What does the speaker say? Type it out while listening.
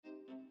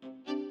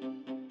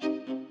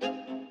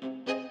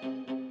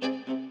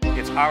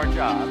It's our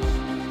jobs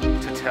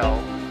to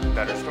tell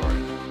better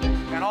stories.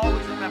 And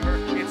always remember,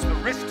 it's the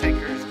risk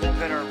takers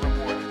that are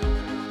rewarded.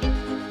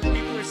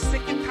 People are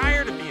sick and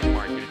tired of being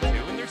marketed to,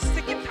 and they're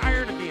sick and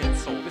tired of being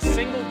sold. The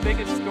single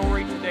biggest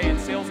story today in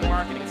sales and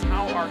marketing is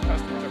how our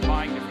customers are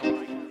buying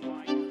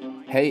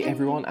differently. Hey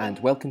everyone, and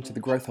welcome to the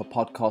Growth Hub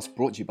podcast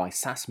brought to you by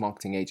SaaS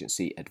marketing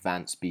agency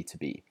Advance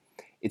B2B.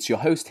 It's your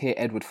host here,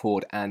 Edward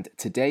Ford, and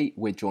today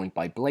we're joined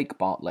by Blake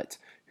Bartlett,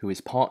 who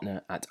is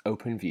partner at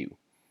OpenView.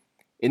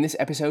 In this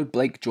episode,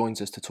 Blake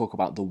joins us to talk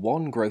about the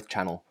one growth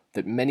channel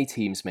that many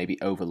teams may be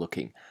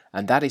overlooking,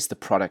 and that is the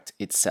product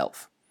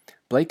itself.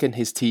 Blake and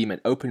his team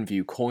at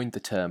OpenView coined the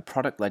term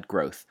product-led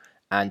growth,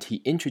 and he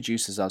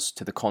introduces us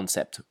to the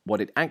concept, what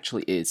it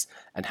actually is,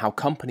 and how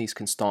companies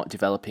can start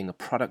developing a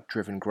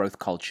product-driven growth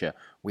culture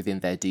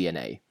within their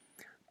DNA.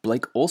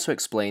 Blake also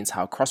explains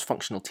how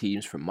cross-functional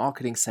teams from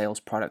marketing, sales,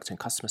 product, and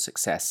customer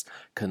success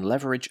can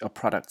leverage a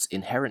product's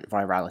inherent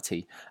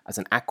virality as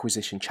an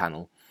acquisition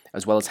channel,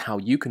 as well as how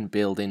you can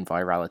build in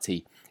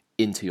virality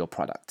into your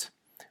product.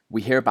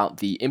 We hear about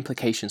the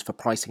implications for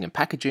pricing and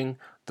packaging,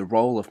 the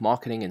role of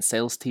marketing and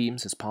sales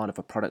teams as part of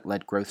a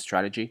product-led growth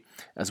strategy,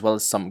 as well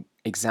as some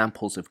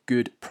examples of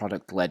good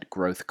product-led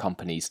growth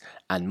companies,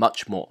 and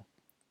much more.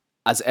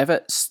 As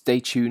ever,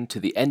 stay tuned to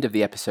the end of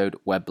the episode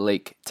where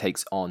Blake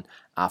takes on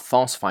our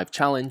Fast 5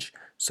 challenge.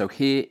 So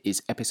here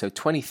is episode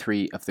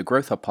 23 of the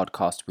Growth Hub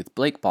podcast with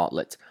Blake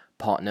Bartlett,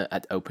 partner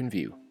at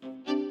OpenView.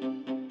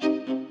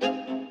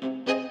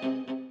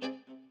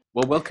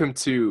 Well, welcome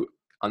to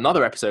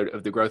another episode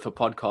of the Growth Hub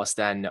podcast,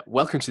 and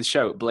welcome to the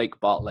show, Blake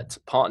Bartlett,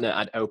 partner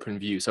at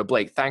OpenView. So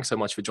Blake, thanks so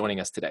much for joining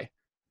us today.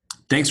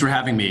 Thanks for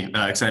having me.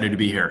 Excited to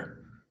be here.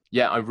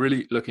 Yeah, I'm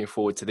really looking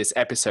forward to this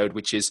episode,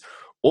 which is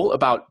all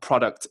about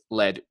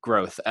product-led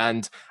growth.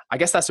 And I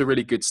guess that's a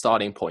really good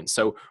starting point.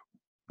 So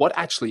what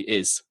actually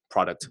is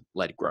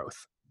product-led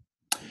growth?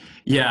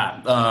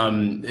 Yeah,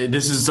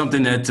 this is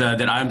something that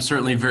I'm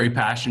certainly very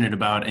passionate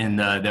about, and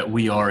that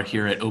we are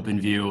here at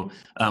OpenView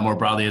more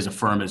broadly as a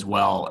firm as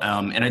well.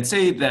 And I'd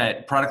say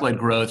that product-led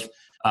growth,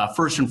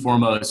 first and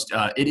foremost,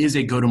 it is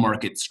a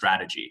go-to-market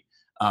strategy.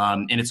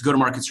 And it's a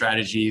go-to-market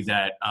strategy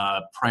that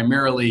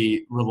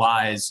primarily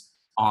relies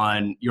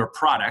on your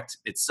product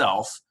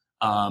itself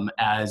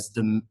as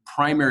the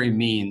primary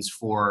means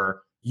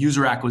for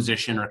user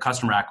acquisition or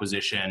customer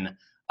acquisition,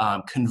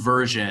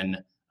 conversion,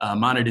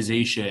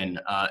 monetization,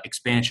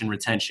 expansion,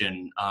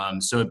 retention.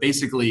 So it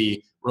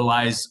basically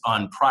relies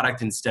on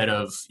product instead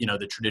of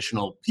the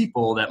traditional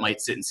people that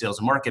might sit in sales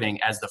and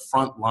marketing as the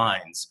front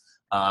lines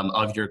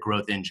of your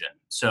growth engine.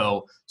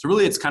 So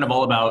really, it's kind of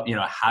all about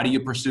how do you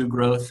pursue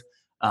growth,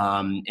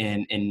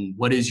 and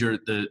what is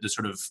the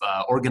sort of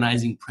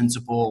organizing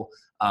principle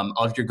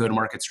of your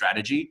go-to-market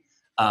strategy.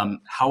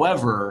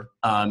 However,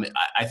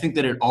 I think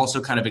that it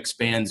also kind of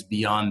expands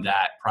beyond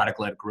that.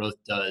 Product-led growth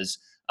does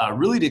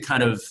really to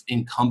kind of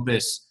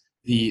encompass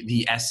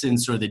the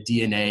essence or the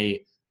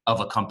DNA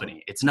of a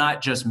company. It's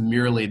not just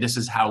merely this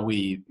is how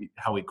we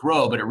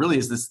grow, but it really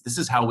is this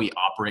is how we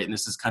operate, and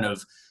this is kind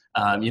of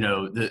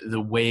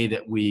the way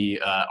that we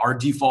our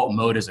default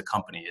mode as a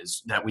company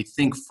is that we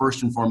think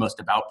first and foremost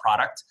about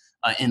product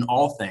in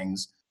all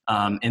things.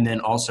 And then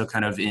also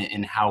kind of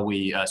in how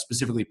we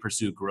specifically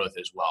pursue growth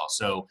as well.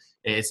 So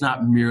it's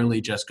not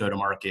merely just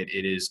go-to-market.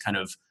 It is kind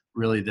of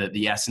really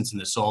the essence and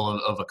the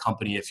soul of a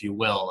company, if you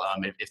will,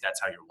 if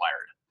that's how you're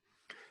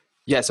wired.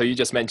 Yeah, so you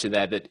just mentioned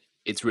there that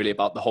it's really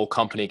about the whole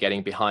company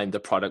getting behind the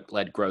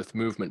product-led growth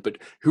movement. But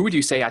who would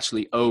you say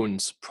actually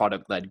owns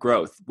product-led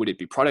growth? Would it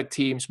be product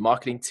teams,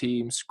 marketing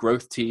teams,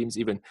 growth teams,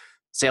 even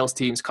sales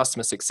teams,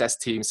 customer success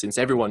teams, since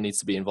everyone needs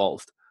to be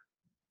involved?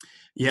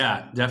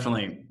 Yeah,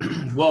 definitely.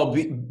 Well,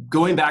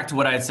 going back to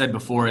what I had said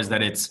before is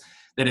that it's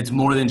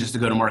more than just a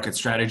go-to-market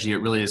strategy. It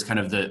really is kind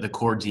of the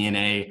core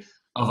DNA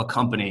of a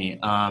company.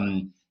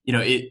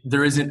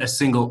 There isn't a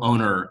single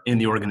owner in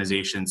the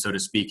organization, so to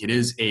speak. It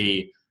is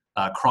a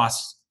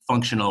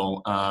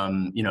cross-functional,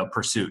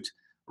 pursuit,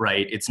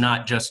 right? It's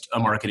not just a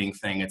marketing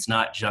thing. It's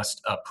not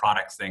just a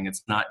product thing.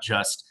 It's not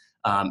just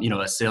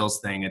a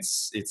sales thing.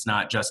 It's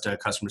not just a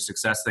customer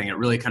success thing. It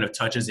really kind of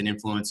touches and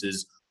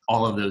influences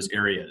all of those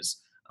areas.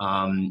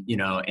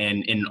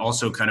 And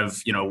also kind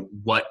of,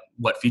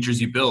 what features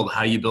you build,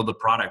 how you build the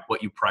product,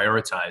 what you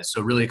prioritize.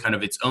 So really kind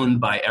of it's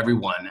owned by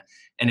everyone.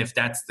 And if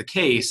that's the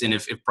case, and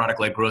if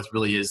product-led growth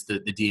really is the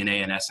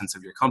DNA and essence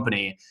of your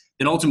company,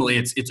 then ultimately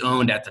it's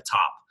owned at the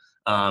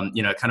top.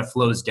 It kind of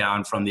flows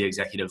down from the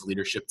executive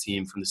leadership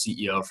team, from the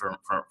CEO, from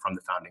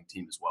the founding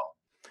team as well.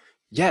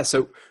 Yeah.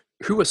 So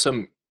who are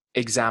some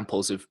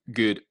examples of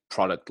good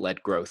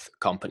product-led growth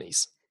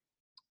companies?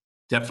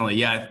 Definitely.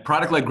 Yeah.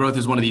 Product-led growth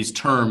is one of these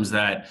terms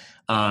that,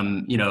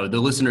 the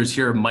listeners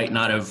here might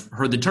not have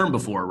heard the term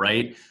before,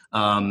 right?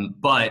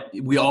 But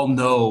we all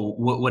know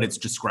what it's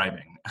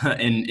describing.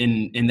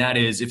 And that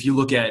is, if you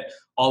look at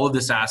all of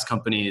the SaaS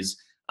companies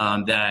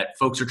that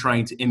folks are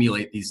trying to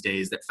emulate these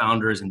days, that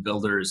founders and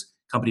builders,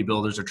 company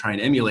builders are trying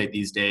to emulate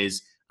these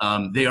days,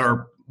 they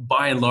are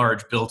by and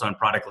large built on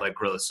product-led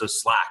growth. So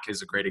Slack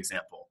is a great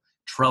example.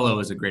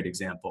 Trello is a great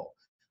example.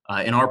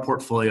 In our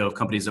portfolio of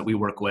companies that we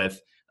work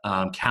with,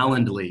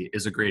 Calendly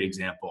is a great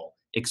example.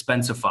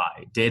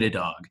 Expensify,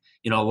 Datadog,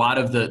 a lot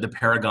of the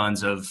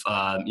paragons of,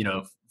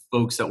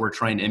 folks that we're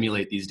trying to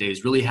emulate these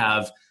days really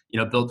have,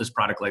 built this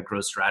product-led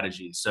growth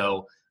strategy.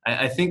 So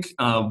I think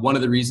one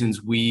of the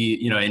reasons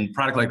we, and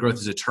product-led growth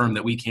is a term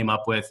that we came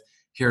up with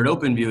here at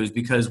OpenView, is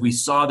because we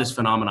saw this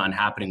phenomenon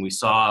happening. We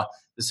saw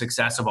the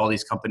success of all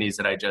these companies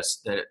that I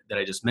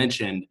just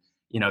mentioned,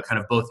 kind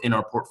of both in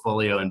our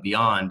portfolio and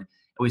beyond. And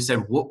we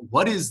said,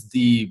 what is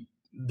the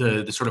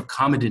sort of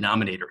common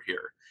denominator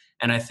here?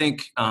 And I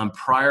think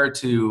prior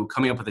to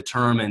coming up with a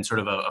term and sort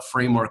of a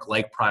framework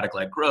like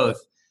product-led growth,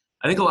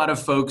 I think a lot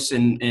of folks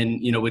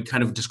would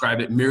kind of describe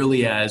it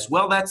merely as,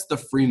 well, that's the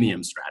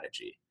freemium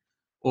strategy,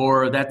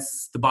 or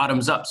that's the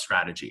bottoms-up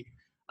strategy.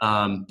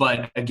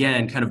 But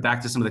again, kind of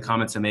back to some of the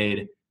comments I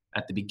made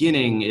at the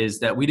beginning, is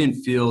that we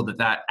didn't feel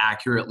that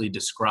accurately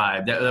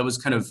described. That was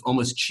kind of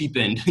almost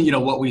cheapened,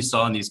 what we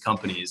saw in these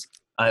companies.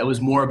 It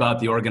was more about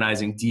the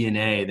organizing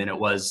DNA than it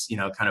was,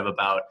 kind of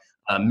about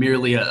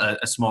merely a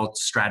small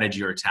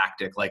strategy or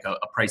tactic, like a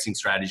pricing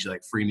strategy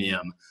like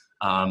freemium,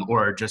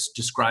 or just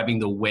describing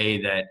the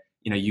way that,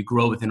 you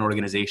grow with an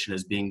organization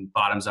as being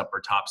bottoms up or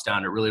tops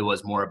down. It really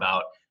was more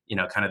about,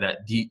 kind of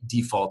that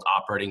default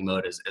operating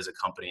mode as a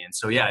company. And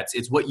so, yeah,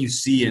 it's what you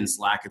see in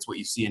Slack. It's what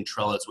you see in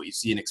Trello. It's what you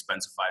see in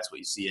Expensify. It's what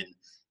you see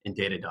in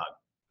Datadog.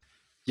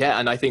 Yeah.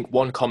 And I think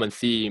one common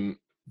theme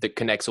that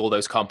connects all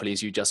those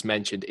companies you just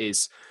mentioned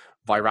is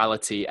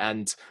virality,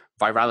 and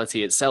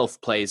virality itself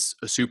plays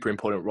a super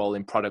important role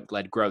in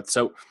product-led growth.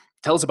 So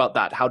tell us about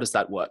that. How does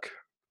that work?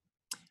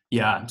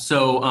 Yeah.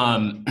 So,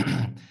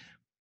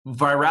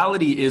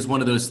 virality is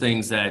one of those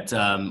things that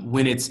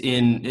when it's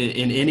in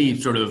any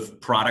sort of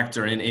product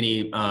or in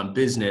any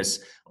business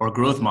or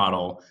growth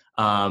model,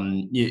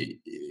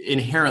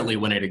 inherently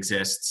when it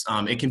exists,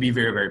 it can be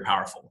very, very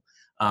powerful.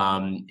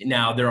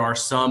 Now there are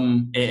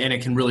some, and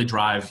it can really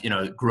drive,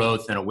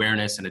 growth and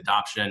awareness and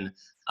adoption,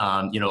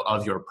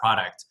 of your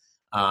product.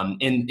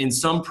 In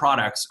some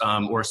products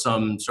or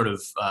some sort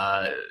of,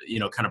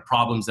 kind of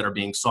problems that are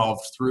being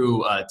solved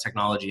through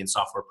technology and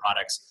software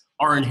products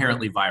are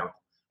inherently viral.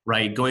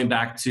 Right, going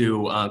back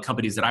to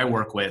companies that I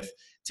work with,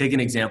 take an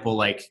example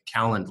like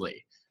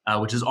Calendly,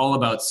 which is all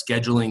about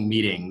scheduling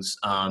meetings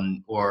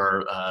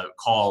or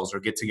calls or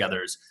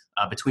get-togethers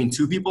between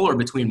two people or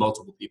between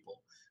multiple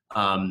people.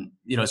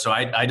 So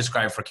I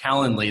describe for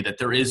Calendly that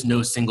there is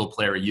no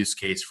single-player use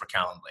case for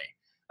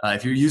Calendly.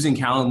 If you're using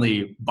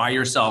Calendly by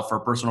yourself for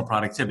personal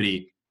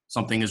productivity,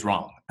 something is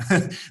wrong.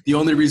 The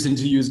only reason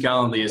to use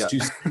Calendly is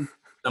to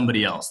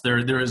somebody else.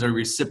 There is a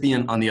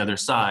recipient on the other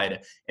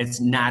side. It's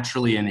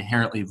naturally and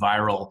inherently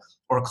viral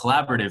or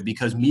collaborative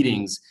because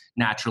meetings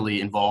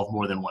naturally involve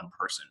more than one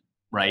person,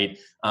 right?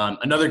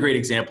 Another great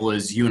example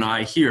is you and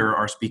I here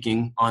are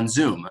speaking on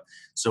Zoom.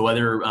 So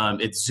whether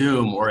it's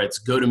Zoom or it's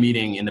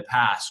GoToMeeting in the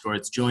past or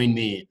it's Join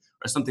Me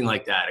or something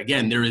like that,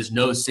 again, there is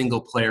no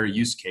single player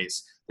use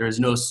case. There is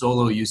no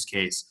solo use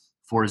case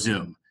for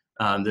Zoom.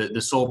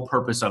 The sole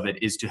purpose of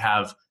it is to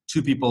have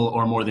two people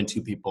or more than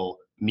two people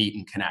meet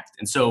and connect.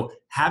 And so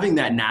having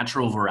that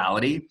natural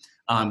virality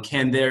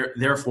can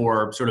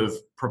therefore sort of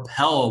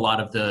propel a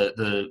lot of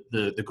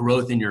the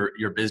growth in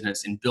your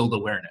business and build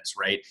awareness,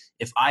 right?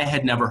 If I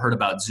had never heard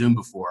about Zoom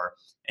before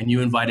and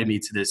you invited me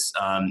to this,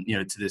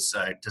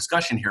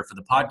 discussion here for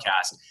the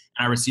podcast, and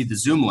I received the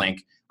Zoom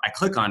link, I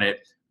click on it,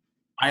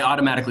 I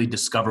automatically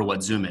discover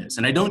what Zoom is.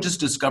 And I don't just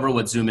discover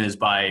what Zoom is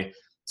by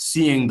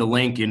seeing the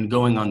link and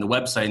going on the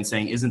website and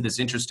saying, isn't this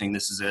interesting?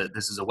 This is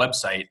a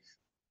website.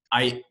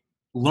 I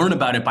learn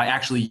about it by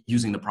actually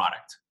using the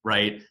product,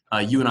 right?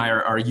 You and I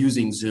are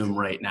using Zoom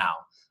right now.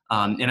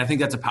 And I think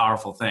that's a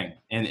powerful thing.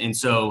 And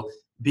so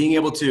being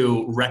able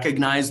to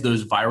recognize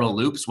those viral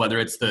loops, whether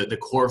it's the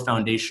core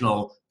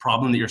foundational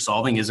problem that you're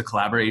solving is a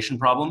collaboration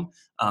problem,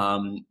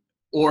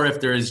 or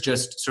if there is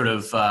just sort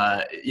of,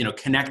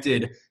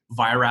 connected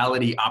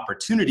virality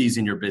opportunities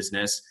in your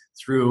business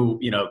through,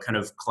 kind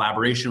of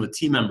collaboration with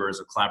team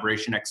members or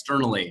collaboration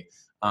externally,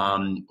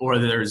 or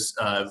there's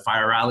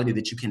virality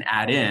that you can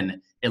add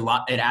in.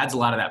 It adds a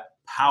lot of that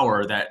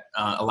power that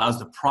allows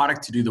the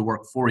product to do the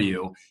work for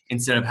you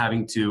instead of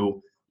having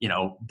to,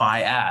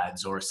 buy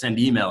ads or send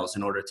emails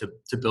in order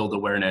to build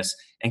awareness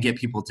and get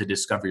people to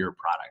discover your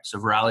product. So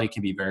virality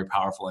can be very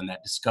powerful in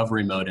that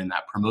discovery mode and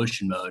that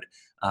promotion mode,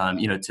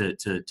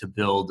 to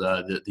build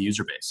the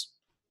user base.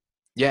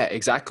 Yeah,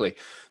 exactly.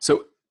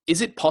 So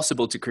is it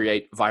possible to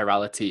create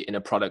virality in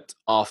a product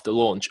after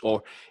launch,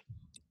 or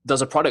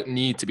does a product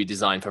need to be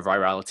designed for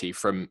virality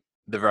from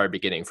the very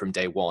beginning, from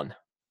day one?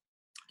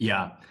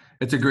 Yeah,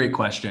 it's a great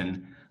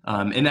question.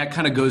 And that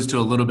kind of goes to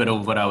a little bit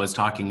of what I was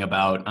talking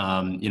about,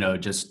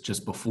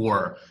 just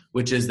before,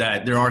 which is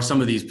that there are some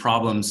of these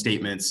problem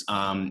statements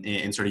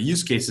and sort of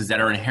use cases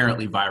that are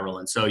inherently viral.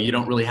 And so you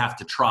don't really have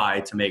to try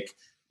to make,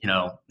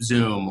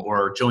 Zoom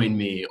or Join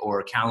Me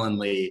or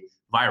Calendly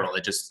viral.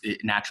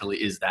 It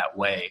naturally is that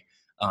way.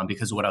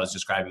 because of what I was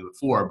describing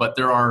before. But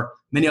there are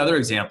many other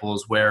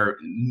examples where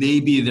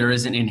maybe there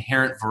is an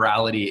inherent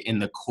virality in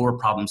the core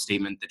problem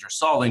statement that you're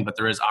solving, but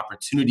there is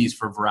opportunities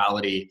for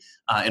virality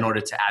in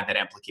order to add that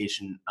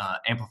amplification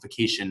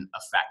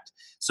effect.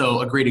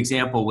 So a great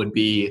example would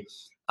be,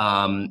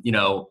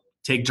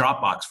 take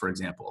Dropbox, for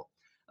example,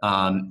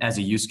 as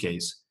a use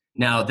case.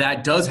 Now,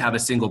 that does have a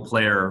single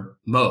player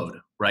mode,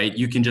 right?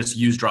 You can just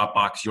use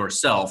Dropbox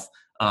yourself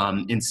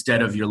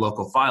instead of your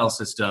local file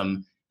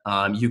system.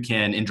 You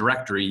can, in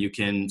directory, you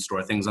can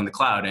store things on the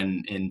cloud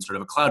in sort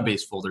of a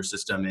cloud-based folder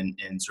system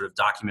and sort of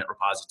document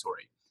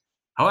repository.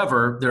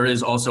 However, there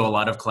is also a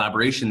lot of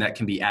collaboration that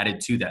can be added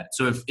to that.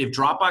 So if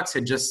Dropbox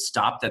had just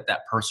stopped at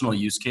that personal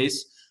use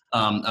case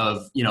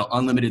of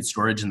unlimited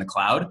storage in the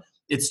cloud,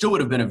 it still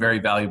would have been a very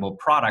valuable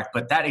product,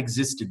 but that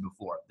existed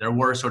before. There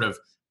were sort of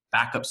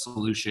backup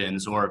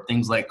solutions or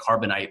things like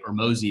Carbonite or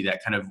Mozy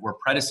that kind of were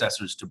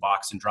predecessors to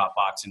Box and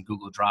Dropbox and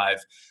Google Drive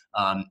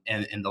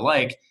and the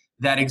like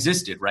that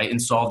existed, right, and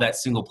solved that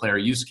single player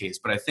use case.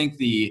 But I think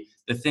the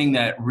thing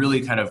that really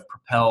kind of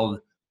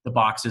propelled the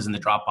Boxes and the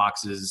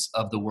Dropboxes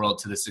of the world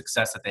to the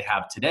success that they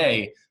have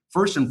today,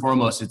 first and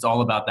foremost, it's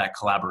all about that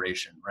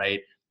collaboration, right?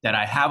 That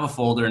I have a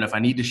folder, and if I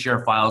need to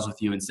share files with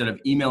you, instead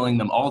of emailing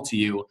them all to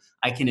you,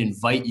 I can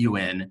invite you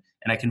in,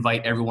 and I can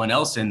invite everyone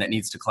else in that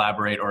needs to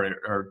collaborate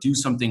or do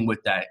something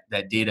with that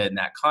data and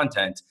that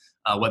content,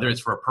 whether it's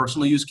for a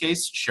personal use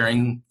case,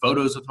 sharing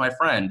photos with my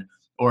friend,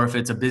 or if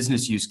it's a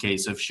business use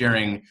case of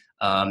sharing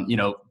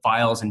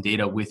files and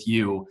data with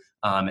you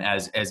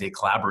as a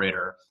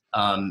collaborator.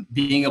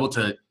 Being able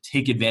to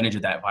take advantage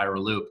of that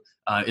viral loop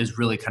is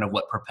really kind of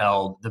what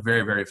propelled the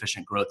very, very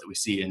efficient growth that we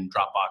see in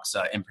Dropbox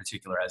in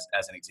particular as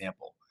an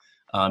example.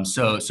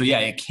 So yeah,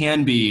 it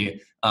can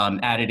be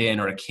added in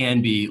or it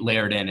can be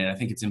layered in. And I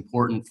think it's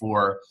important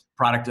for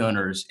product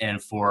owners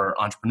and for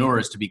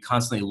entrepreneurs to be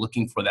constantly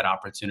looking for that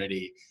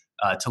opportunity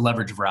to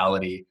leverage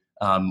virality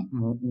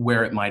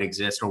where it might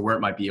exist or where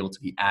it might be able to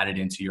be added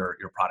into your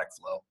product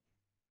flow.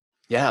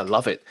 Yeah, I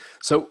love it.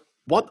 So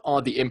what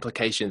are the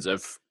implications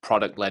of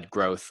product-led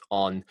growth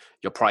on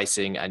your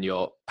pricing and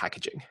your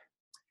packaging?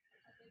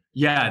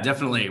 Yeah,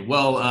 definitely.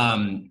 Well,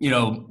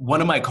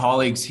 one of my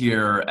colleagues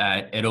here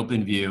at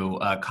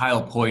OpenView,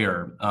 Kyle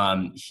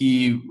Poyer,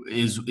 he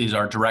is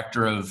our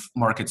director of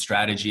market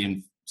strategy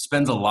and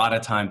spends a lot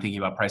of time thinking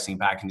about pricing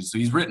and packaging. So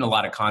he's written a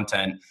lot of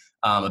content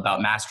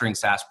about mastering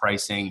SaaS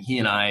pricing. He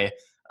and I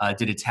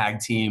did a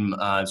tag team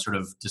sort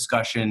of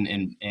discussion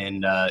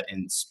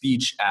and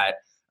speech at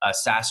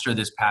SaaStr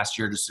this past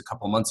year, just a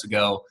couple months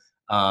ago,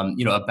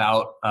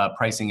 about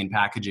pricing and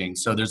packaging.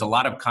 So there's a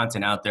lot of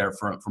content out there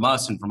from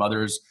us and from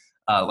others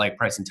like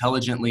Price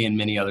Intelligently and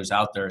many others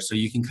out there. So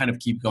you can kind of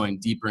keep going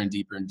deeper and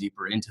deeper and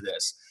deeper into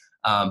this.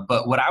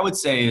 But what I would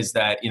say is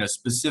that,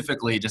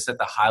 specifically just at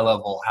the high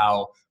level,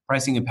 how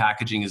pricing and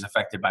packaging is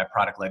affected by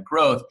product-led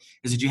growth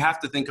is that you have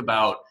to think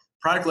about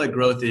product-led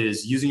growth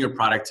is using your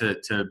product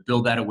to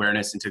build that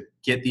awareness and to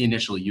get the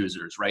initial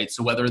users, right?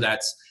 So whether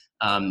that's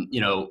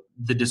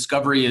the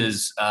discovery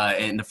is,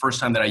 and the first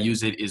time that I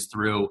use it is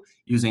through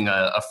using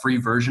a free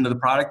version of the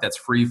product that's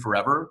free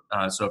forever,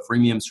 so a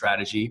freemium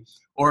strategy,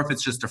 or if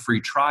it's just a free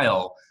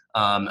trial,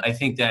 I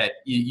think that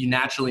you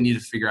naturally need to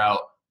figure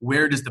out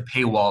where does the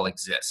paywall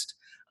exist.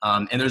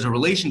 And there's a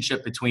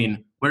relationship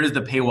between where does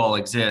the paywall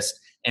exist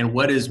and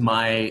what is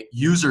my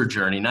user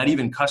journey, not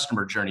even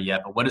customer journey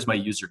yet, but what is my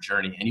user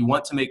journey? And you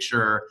want to make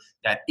sure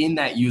that in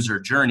that user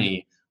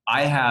journey,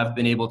 I have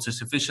been able to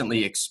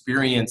sufficiently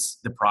experience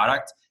the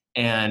product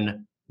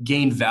and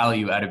gain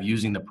value out of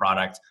using the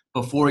product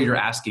before you're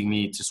asking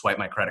me to swipe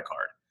my credit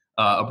card.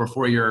 Or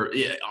before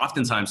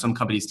oftentimes some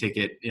companies take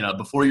it,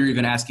 before you're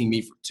even asking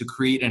me to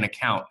create an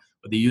account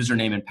with a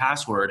username and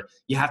password,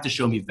 you have to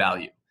show me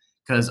value.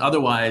 Because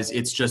otherwise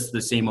it's just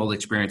the same old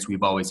experience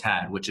we've always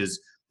had, which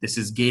is this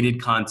is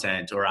gated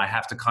content, or I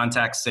have to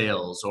contact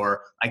sales,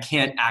 or I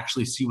can't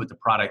actually see what the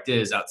product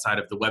is outside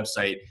of the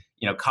website,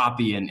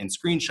 copy and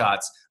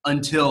screenshots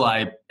until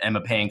I am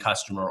a paying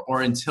customer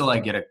or until I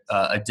get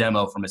a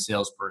demo from a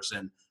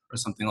salesperson or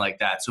something like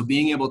that. So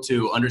being able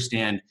to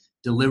understand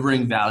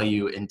delivering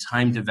value and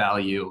time to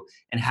value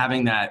and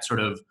having that sort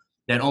of,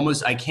 that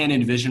almost I can't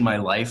envision my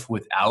life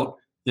without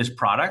this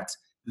product,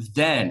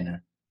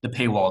 then the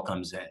paywall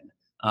comes in.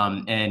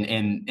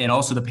 And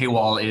also the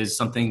paywall is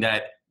something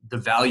that the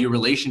value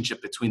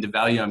relationship between the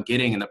value I'm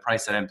getting and the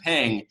price that I'm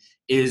paying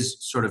is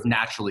sort of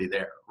naturally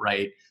there,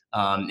 right?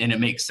 And it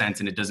makes sense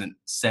and it doesn't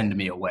send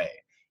me away.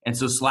 And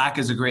so Slack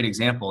is a great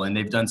example, and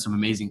they've done some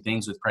amazing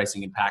things with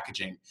pricing and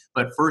packaging.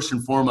 But first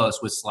and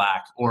foremost with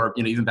Slack, or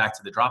even back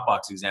to the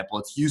Dropbox example,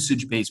 it's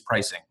usage-based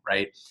pricing,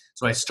 right?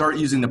 So I start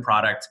using the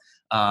product.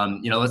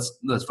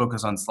 Let's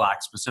focus on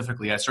Slack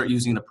specifically. I start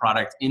using the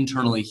product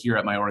internally here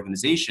at my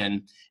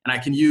organization, and I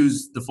can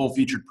use the full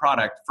featured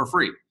product for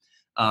free.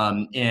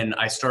 And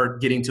I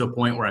start getting to a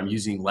point where I'm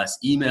using less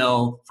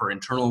email for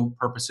internal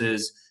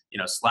purposes.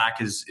 Slack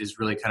is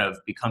really kind of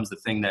becomes the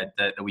thing that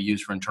we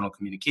use for internal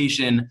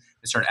communication.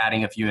 I start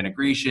adding a few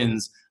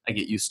integrations. I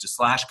get used to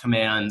slash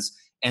commands.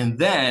 And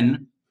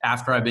then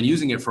after I've been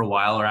using it for a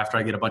while, or after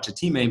I get a bunch of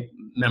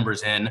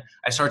members in,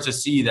 I start to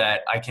see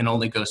that I can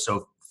only go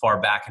so far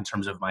back in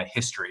terms of my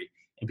history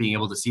and being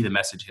able to see the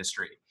message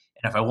history.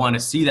 And if I want to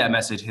see that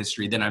message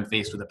history, then I'm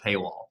faced with a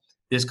paywall.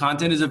 This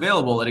content is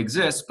available, it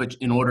exists, but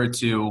in order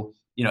to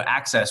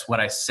access what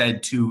I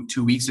said two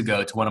weeks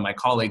ago to one of my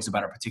colleagues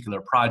about a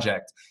particular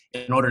project,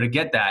 in order to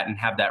get that and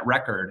have that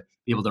record,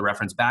 be able to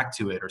reference back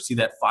to it or see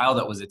that file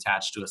that was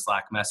attached to a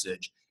Slack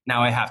message,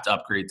 now I have to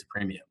upgrade to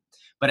premium.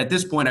 But at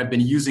this point, I've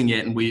been using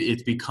it and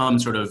it's become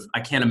sort of, I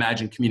can't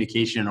imagine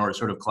communication or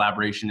sort of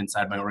collaboration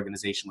inside my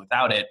organization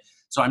without it.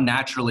 So I'm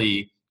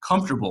naturally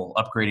comfortable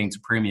upgrading to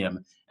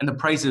premium, and the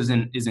price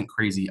isn't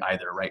crazy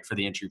either, right, for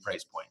the entry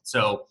price point.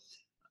 So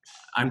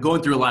I'm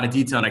going through a lot of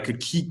detail, and I could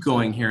keep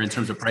going here in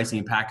terms of pricing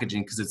and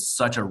packaging because it's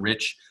such a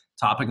rich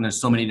topic and there's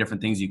so many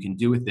different things you can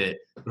do with it.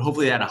 But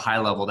hopefully at a high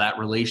level, that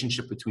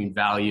relationship between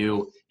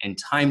value and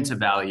time to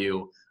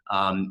value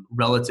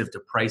relative to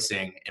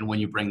pricing, and when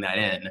you bring that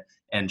in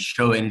and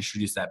show and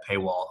introduce that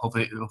paywall,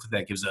 hopefully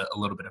that gives a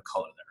little bit of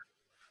color there.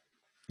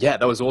 Yeah,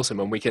 that was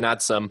awesome. And we can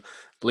add some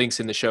links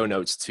in the show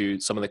notes to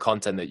some of the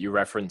content that you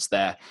referenced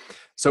there.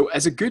 So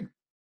as a good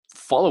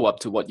follow-up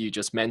to what you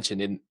just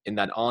mentioned in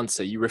that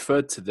answer, you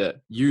referred to the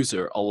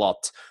user a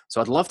lot. So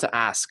I'd love to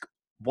ask,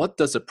 what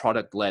does a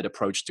product-led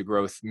approach to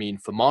growth mean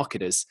for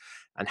marketers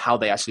and how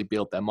they actually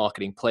build their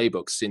marketing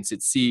playbooks, since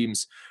it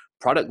seems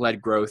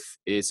product-led growth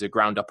is a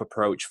ground-up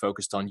approach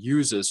focused on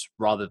users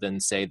rather than,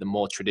 say, the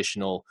more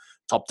traditional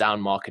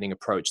top-down marketing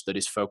approach that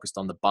is focused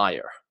on the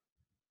buyer?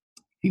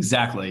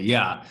 Exactly.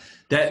 Yeah.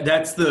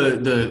 That's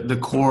the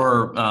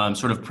core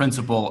sort of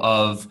principle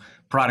of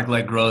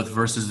product-led growth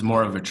versus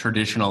more of a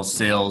traditional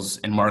sales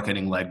and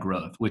marketing-led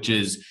growth, which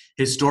is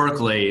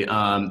historically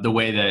the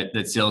way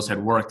that sales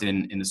had worked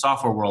in the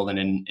software world and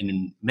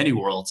in many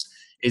worlds,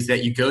 is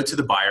that you go to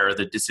the buyer,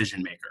 the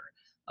decision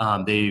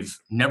maker. They've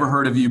never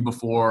heard of you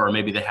before, or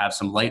maybe they have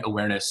some light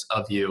awareness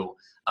of you,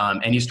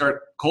 and you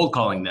start cold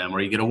calling them,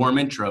 or you get a warm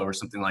intro or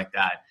something like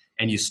that.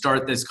 And you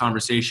start this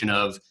conversation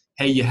of,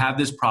 hey, you have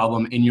this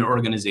problem in your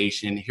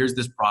organization. Here's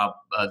this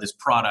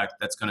product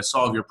that's going to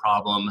solve your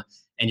problem.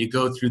 And you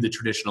go through the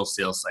traditional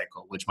sales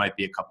cycle, which might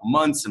be a couple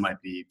months, it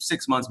might be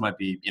 6 months, might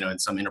be, in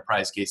some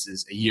enterprise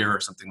cases, a year or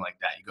something like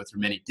that. You go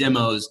through many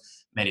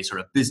demos, many sort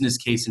of business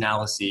case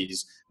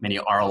analyses, many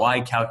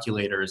ROI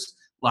calculators,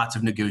 lots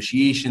of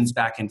negotiations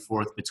back and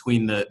forth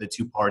between the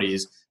two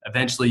parties.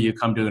 Eventually you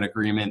come to an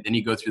agreement, then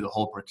you go through the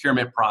whole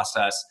procurement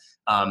process.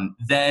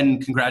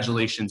 Then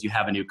congratulations, you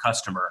have a new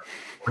customer.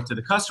 Or to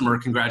the customer,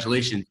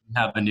 congratulations, you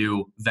have a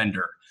new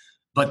vendor.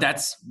 But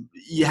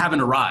you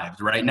haven't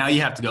arrived, right? Now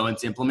you have to go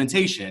into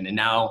implementation. And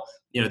now,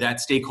 that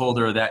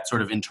stakeholder, that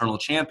sort of internal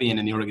champion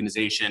in the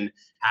organization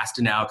has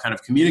to now kind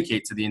of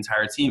communicate to the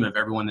entire team of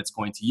everyone that's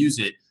going to use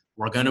it.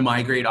 We're going to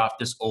migrate off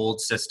this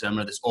old system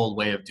or this old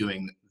way of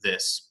doing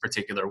this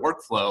particular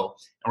workflow,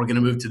 and we're going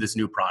to move to this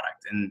new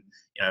product. And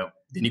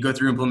then you go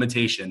through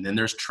implementation, then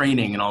there's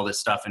training and all this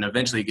stuff, and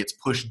eventually it gets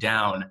pushed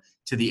down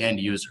to the end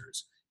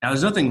users. Now,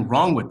 there's nothing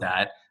wrong with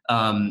that,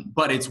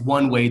 but it's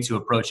one way to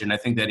approach it. And I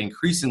think that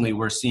increasingly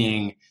we're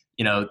seeing,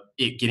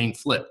 it getting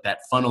flipped, that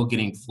funnel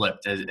getting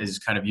flipped, as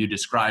kind of you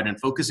described, and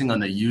focusing on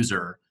the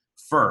user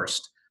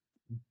first,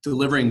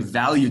 delivering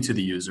value to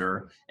the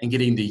user and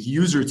getting the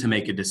user to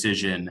make a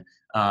decision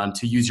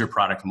to use your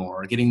product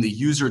more, getting the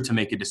user to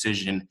make a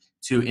decision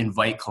to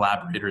invite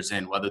collaborators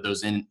in, whether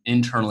those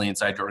internally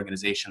inside your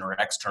organization or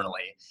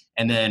externally.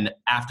 And then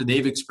after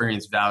they've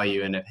experienced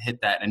value and have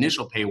hit that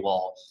initial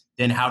paywall,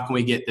 then how can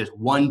we get this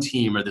one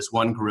team or this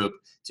one group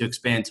to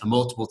expand to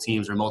multiple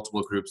teams or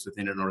multiple groups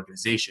within an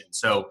organization?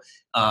 So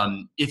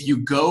if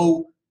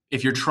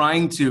you're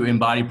trying to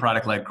embody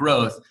product-led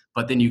growth,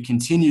 but then you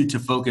continue to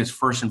focus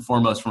first and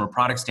foremost from a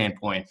product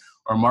standpoint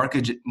or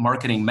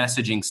marketing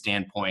messaging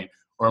standpoint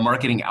or a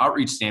marketing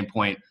outreach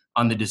standpoint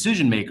on the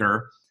decision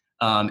maker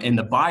and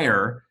the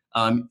buyer,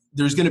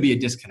 there's going to be a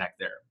disconnect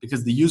there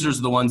because the users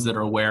are the ones that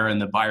are aware and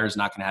the buyer is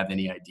not going to have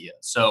any idea.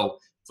 So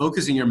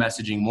focusing your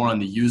messaging more on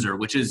the user,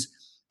 which is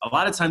a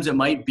lot of times it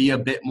might be a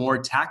bit more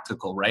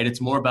tactical, right? It's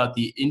more about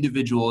the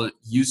individual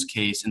use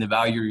case and the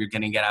value you're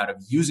going to get out of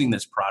using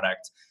this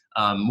product,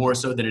 more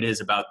so than it is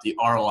about the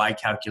ROI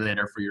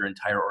calculator for your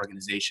entire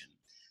organization.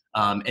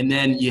 And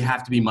then you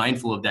have to be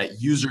mindful of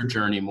that user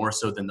journey more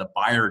so than the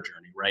buyer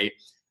journey, right?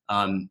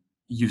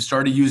 You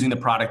started using the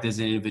product as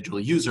an individual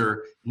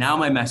user. Now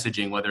my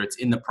messaging, whether it's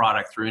in the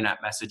product through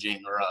in-app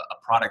messaging or a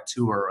product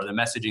tour or the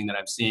messaging that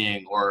I'm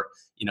seeing or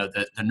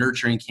the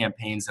nurturing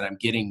campaigns that I'm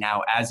getting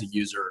now as a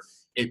user,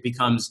 it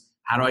becomes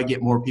how do I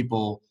get more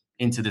people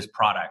into this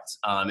product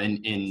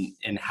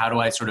and how do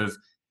I sort of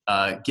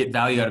get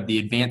value out of the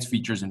advanced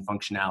features and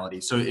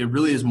functionality. So it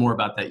really is more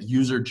about that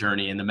user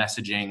journey and the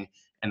messaging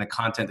and the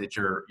content that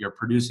you're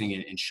producing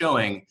and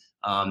showing.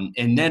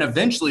 And then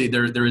eventually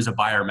there is a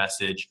buyer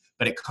message,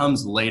 but it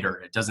comes later.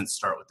 It doesn't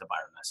start with the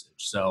buyer message.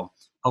 So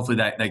hopefully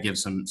that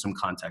gives some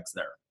context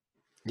there.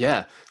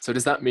 Yeah. So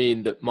does that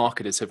mean that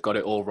marketers have got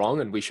it all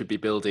wrong and we should be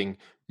building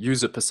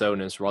user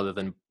personas rather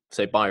than,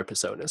 say, buyer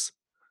personas?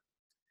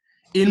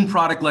 In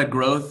product-led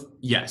growth,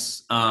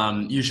 yes,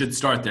 you should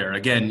start there.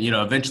 Again,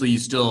 eventually you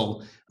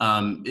still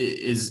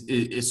is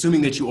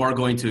assuming that you are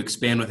going to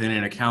expand within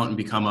an account and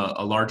become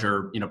a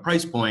larger,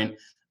 price point.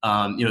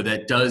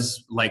 That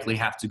does likely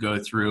have to go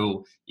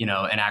through,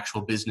 an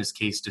actual business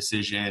case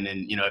decision.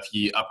 And, if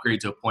you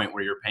upgrade to a point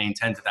where you're paying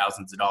tens of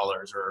thousands of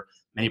dollars, or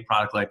many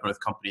product-led growth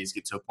companies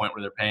get to a point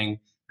where their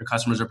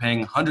customers are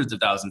paying hundreds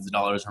of thousands of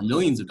dollars or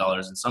millions of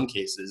dollars in some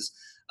cases.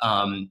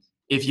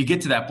 If you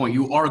get to that point,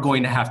 you are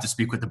going to have to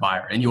speak with the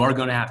buyer, and you are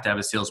going to have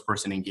a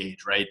salesperson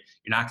engage, right?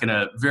 You're not going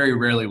to, very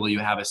rarely will you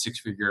have a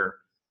 6-figure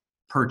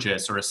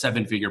purchase or a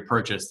 7-figure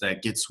purchase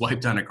that gets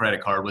swiped on a credit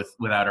card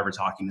without ever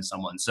talking to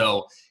someone.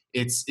 So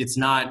it's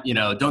not,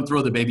 don't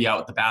throw the baby out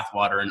with the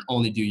bathwater and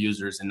only do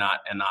users and not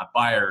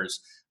buyers.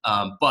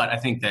 But I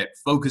think that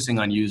focusing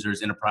on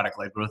users in a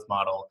product-led growth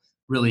model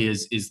really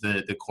is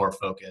the core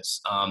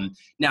focus.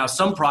 Now,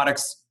 some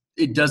products,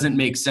 it doesn't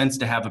make sense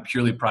to have a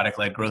purely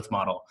product-led growth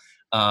model.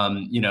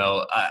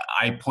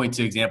 I point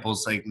to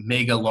examples like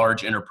mega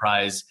large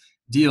enterprise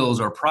deals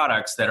or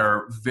products that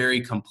are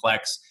very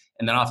complex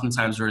and that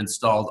oftentimes are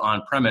installed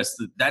on premise.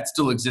 That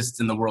still exists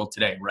in the world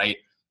today, right?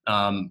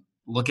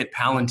 Look at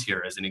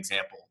Palantir as an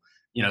example.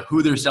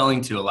 Who they're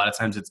selling to, a lot of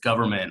times it's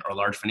government or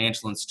large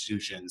financial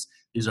institutions.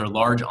 These are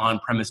large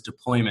on-premise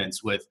deployments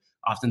with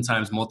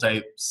oftentimes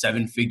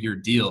multi-7-figure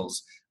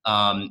deals.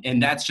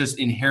 And that's just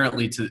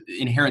inherent to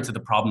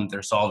the problem that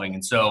they're solving.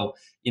 And so,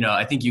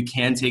 I think you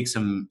can take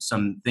some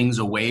things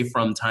away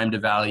from time to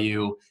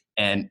value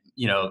and,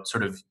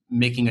 sort of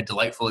making a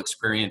delightful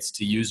experience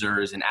to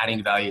users and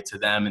adding value to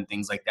them and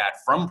things like that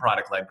from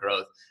product-led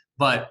growth.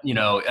 But,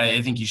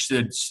 I think you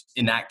should,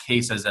 in that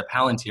case, as a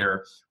Palantir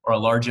or a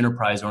large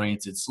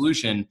enterprise-oriented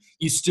solution,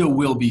 you still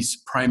will be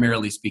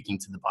primarily speaking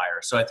to the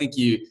buyer. So I think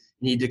you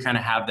need to kind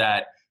of have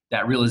that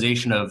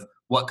realization of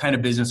what kind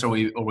of business are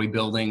we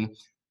building,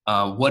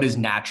 what is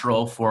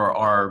natural for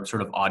our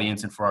sort of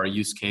audience and for our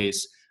use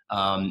case,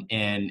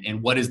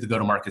 and what is the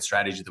go-to-market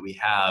strategy that we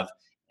have,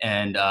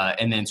 and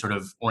then sort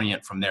of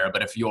orient from there.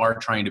 But if you are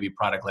trying to be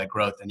product-led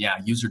growth, then yeah,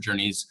 user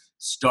journeys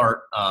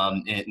start,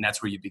 and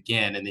that's where you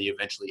begin, and then you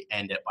eventually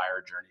end at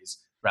buyer journeys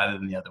rather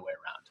than the other way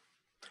around.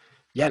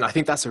 Yeah, and I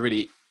think that's a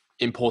really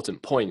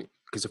important point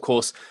because, of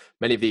course,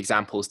 many of the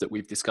examples that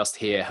we've discussed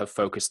here have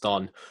focused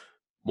on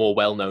more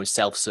well-known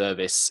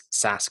self-service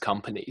SaaS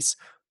companies.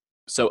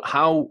 So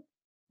how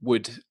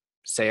would,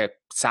 say, a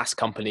SaaS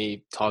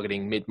company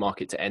targeting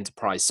mid-market to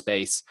enterprise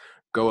space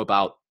go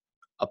about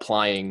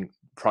applying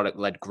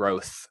product-led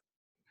growth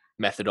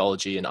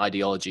methodology and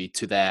ideology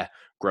to their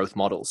growth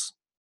models?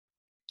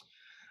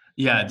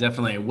 Yeah,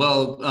 definitely.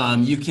 Well,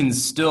 you can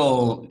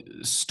still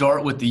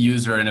start with the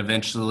user and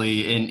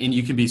eventually, and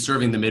you can be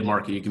serving the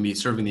mid-market, you can be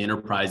serving the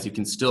enterprise, you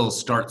can still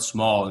start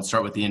small and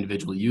start with the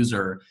individual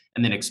user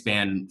and then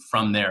expand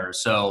from there.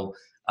 So,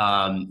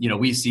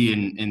 we see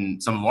in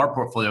some of our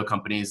portfolio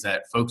companies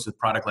that folks with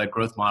product-led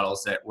growth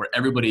models that where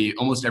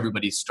almost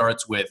everybody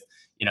starts with,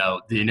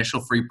 the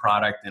initial free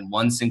product and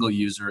one single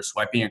user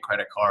swiping a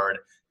credit card,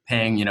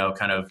 paying,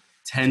 kind of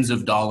tens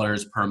of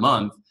dollars per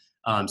month.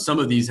 Some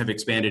of these have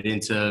expanded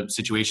into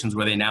situations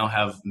where they now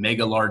have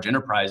mega large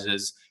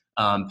enterprises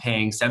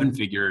paying 7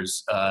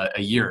 figures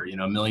a year,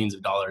 millions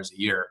of dollars a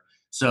year.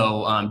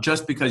 So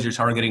just because you're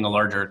targeting a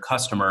larger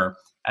customer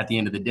at the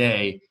end of the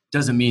day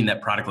doesn't mean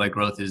that product-led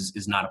growth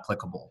is not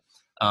applicable.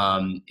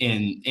 And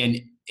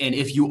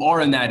if you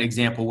are in that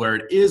example where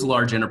it is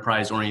large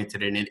enterprise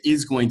oriented and it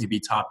is going to be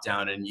top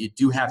down and you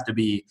do have to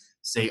be,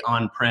 say,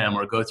 on-prem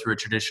or go through a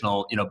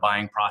traditional,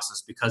 buying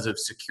process because of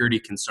security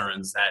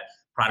concerns, that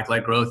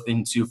product-led growth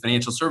into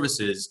financial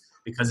services,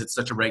 because it's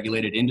such a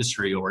regulated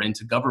industry, or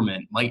into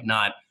government, might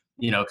not,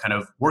 kind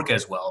of work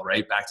as well,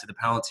 right? Back to the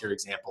Palantir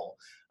example.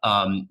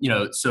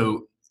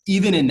 So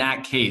even in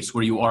that case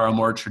where you are a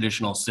more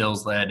traditional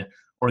sales-led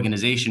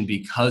organization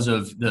because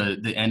of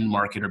the end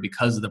market or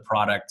because of the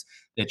product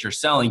that you're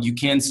selling, you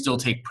can still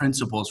take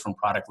principles from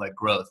product-led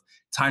growth.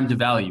 Time to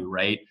value,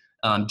 right?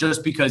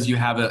 Just because you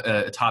have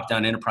a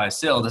top-down enterprise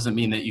sale doesn't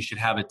mean that you should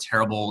have a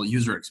terrible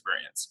user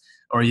experience,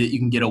 or you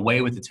can get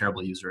away with a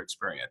terrible user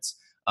experience.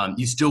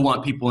 You still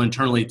want people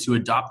internally to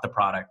adopt the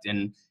product.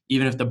 And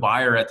even if the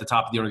buyer at the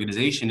top of the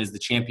organization is the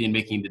champion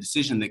making the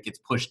decision that gets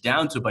pushed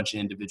down to a bunch of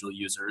individual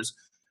users,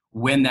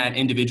 when that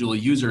individual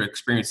user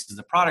experiences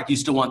the product, you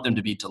still want them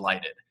to be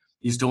delighted.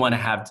 You still want to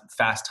have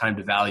fast time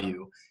to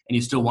value, and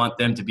you still want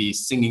them to be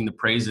singing the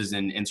praises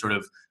and sort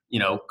of,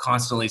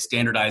 constantly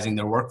standardizing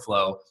their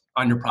workflow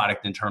on your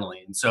product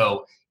internally. And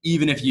so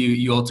even if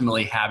you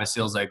ultimately have a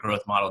sales-led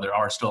growth model, there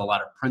are still a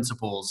lot of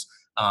principles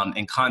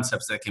and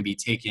concepts that can be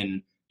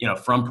taken,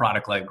 from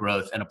product-led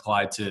growth and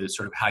applied to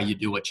sort of how you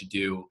do what you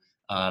do,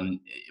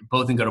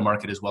 both in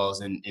go-to-market as well as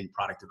in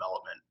product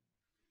development.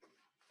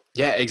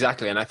 Yeah,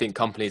 exactly. And I think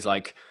companies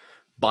like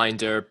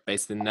Binder,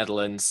 based in the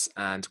Netherlands,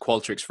 and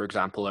Qualtrics, for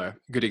example, are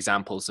good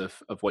examples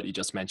of what you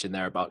just mentioned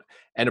there about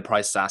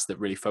enterprise SaaS that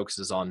really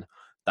focuses on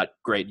that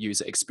great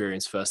user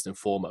experience first and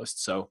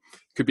foremost. So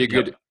it could be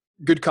a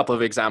good couple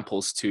of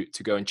examples to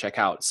go and check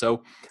out.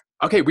 So,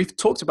 okay, we've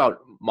talked about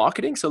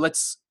marketing. So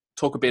let's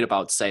talk a bit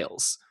about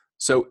sales.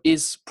 So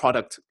is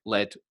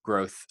product-led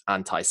growth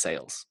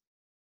anti-sales?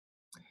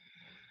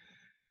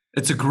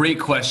 It's a great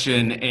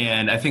question,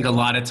 and I think a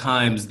lot of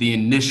times the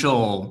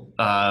initial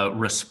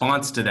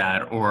response to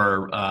that,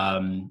 or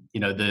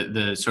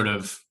the sort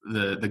of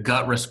the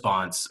gut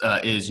response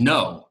is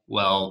no.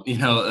 Well,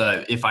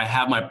 if I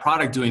have my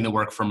product doing the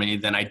work for me,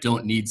 then I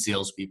don't need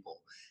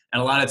salespeople.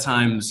 And a lot of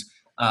times,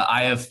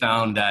 I have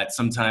found that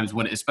sometimes,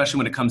 especially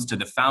when it comes to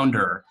the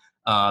founder,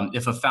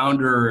 if a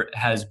founder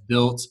has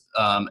built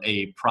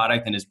a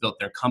product and has built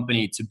their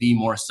company to be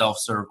more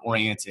self-serve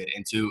oriented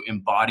and to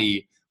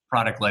embody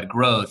product-led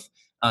growth,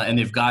 and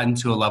they've gotten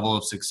to a level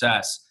of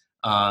success,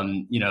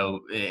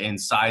 in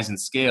size and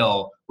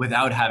scale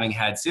without having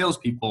had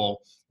salespeople,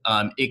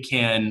 it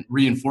can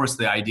reinforce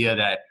the idea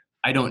that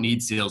I don't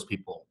need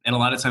salespeople. And a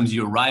lot of times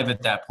you arrive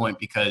at that point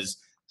because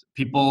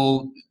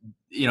people,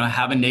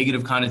 have a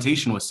negative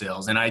connotation with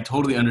sales. And I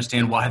totally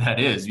understand why that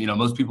is.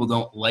 Most people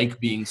don't like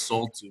being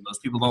sold to.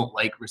 Most people don't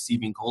like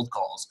receiving cold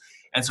calls.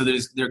 And so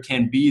there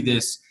can be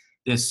this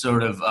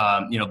sort of,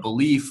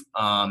 belief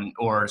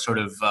or sort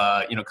of,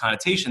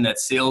 connotation that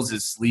sales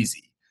is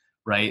sleazy,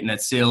 right? And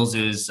that sales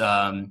is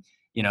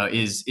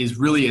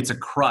really, it's a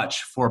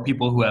crutch for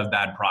people who have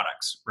bad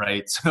products,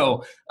 right?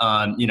 So,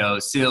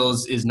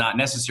 sales is not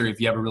necessary if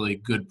you have a really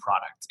good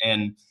product.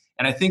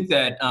 And I think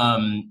that,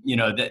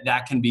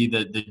 that can be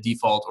the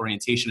default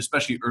orientation,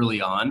 especially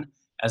early on,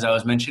 as I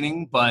was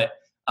mentioning. But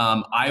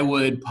I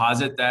would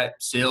posit that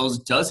sales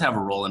does have a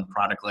role in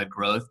product-led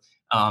growth.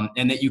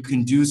 And that you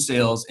can do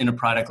sales in a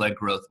product-led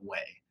growth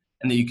way,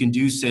 and that you can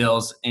do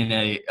sales in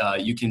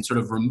you can sort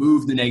of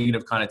remove the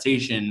negative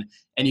connotation,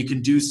 and you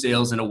can do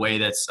sales in a way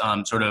that's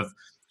sort of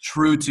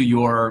true to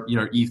your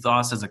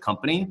ethos as a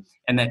company,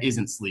 and that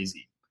isn't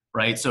sleazy,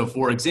 right? So,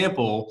 for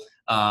example,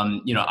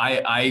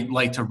 I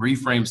like to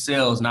reframe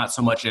sales not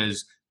so much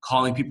as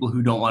calling people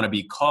who don't want to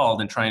be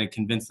called and trying to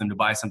convince them to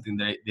buy something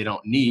that they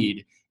don't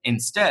need.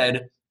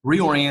 Instead,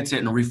 reorient it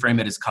and reframe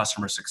it as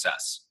customer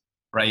success,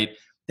 right?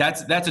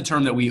 That's a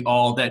term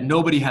that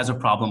nobody has a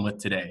problem with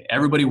today.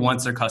 Everybody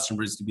wants their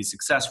customers to be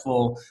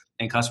successful,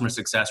 and customer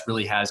success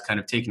really has kind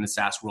of taken the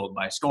SaaS world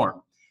by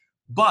storm.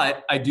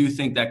 But I do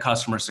think that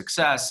customer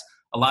success,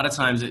 a lot of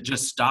times it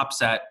just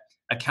stops at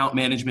account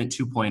management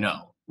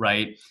 2.0,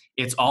 right?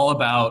 It's all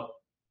about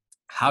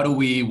how do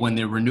we, when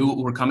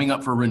we're coming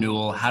up for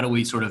renewal, how do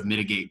we sort of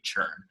mitigate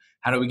churn?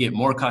 How do we get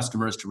more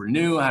customers to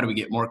renew? How do we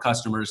get more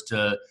customers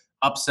to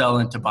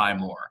upsell and to buy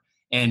more?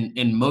 And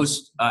in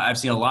most, I've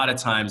seen a lot of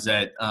times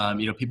that,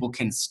 people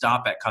can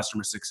stop at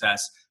customer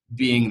success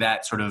being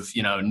that sort of,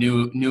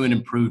 new and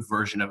improved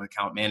version of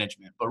account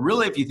management. But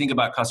really, if you think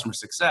about customer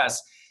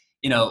success,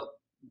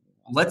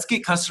 let's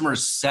get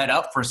customers set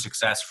up for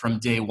success from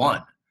day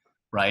one,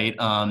 right?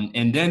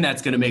 And then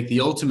that's going to make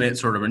the ultimate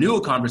sort of renewal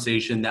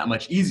conversation that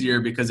much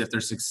easier, because if they're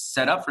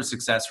set up for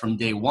success from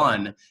day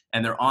one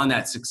and they're on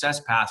that success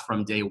path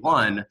from day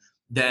one,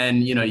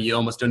 then you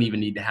almost don't even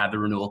need to have the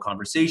renewal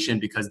conversation,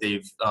 because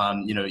they've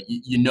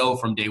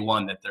from day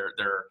one that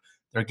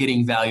they're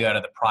getting value out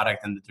of the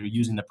product, and that they're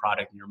using the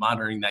product, and you're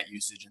monitoring that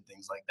usage and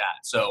things like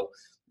that. So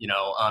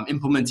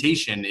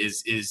implementation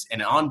is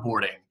an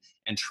onboarding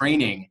and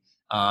training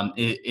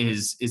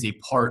is a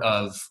part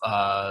of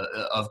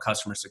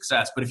customer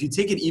success. But if you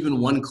take it even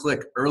one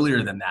click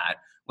earlier than that,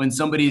 when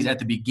somebody's at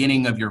the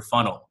beginning of your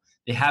funnel,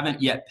 they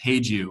haven't yet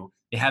paid you,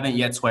 they haven't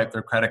yet swiped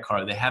their credit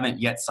card, they haven't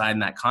yet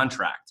signed that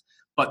contract,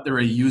 but they're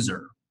a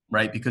user,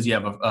 right? Because you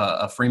have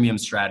a freemium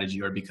strategy,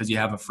 or because you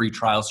have a free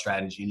trial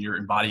strategy and you're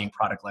embodying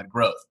product-led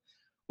growth.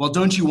 Well,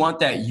 don't you want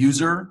that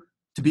user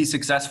to be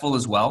successful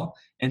as well?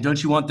 And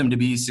don't you want them to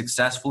be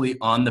successfully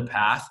on the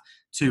path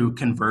to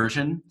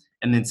conversion,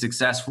 and then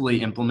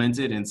successfully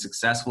implemented and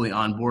successfully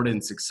onboarded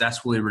and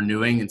successfully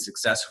renewing and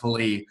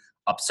successfully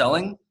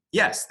upselling?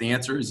 Yes, the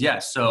answer is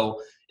yes.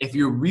 So if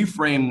you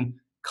reframe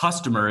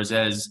customers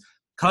as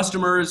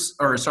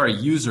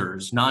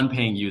users,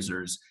 non-paying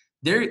users,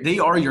 they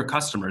are your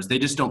customers. They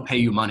just don't pay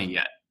you money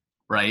yet,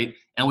 right?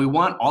 And we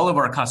want all of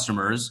our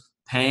customers,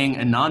 paying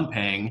and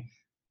non-paying,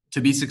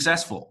 to be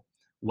successful.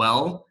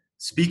 Well,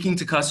 speaking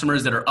to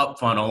customers that are up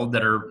funnel,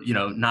 that are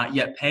not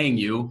yet paying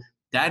you,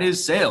 that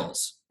is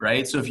sales,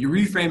 right? So if you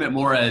reframe it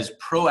more as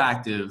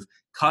proactive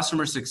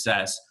customer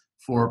success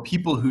for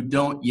people who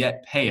don't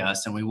yet pay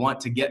us, and we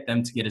want to get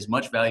them to get as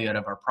much value out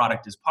of our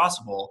product as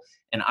possible,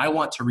 and I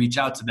want to reach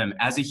out to them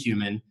as a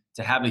human,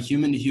 to have a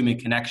human-to-human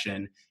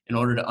connection in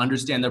order to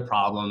understand their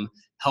problem,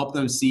 help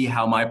them see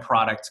how my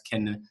product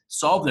can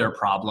solve their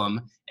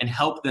problem, and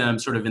help them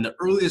sort of in the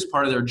earliest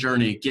part of their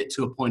journey get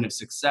to a point of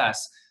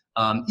success,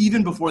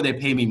 even before they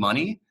pay me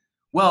money.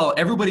 Well,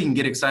 everybody can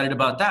get excited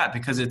about that,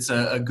 because it's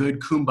a good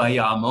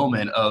kumbaya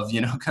moment of,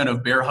 kind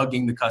of bear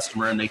hugging the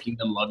customer and making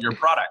them love your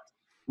product.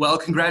 Well,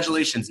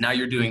 congratulations, now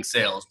you're doing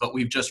sales, but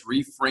we've just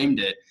reframed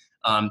it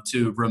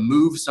to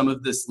remove some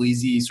of the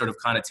sleazy sort of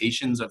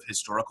connotations of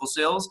historical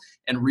sales,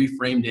 and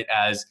reframed it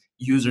as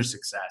user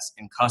success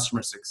and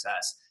customer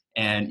success,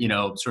 and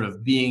sort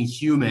of being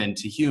human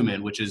to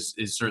human, which is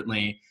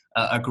certainly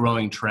a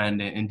growing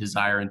trend and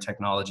desire in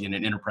technology and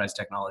in enterprise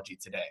technology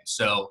today.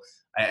 So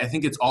I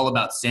think it's all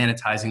about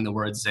sanitizing the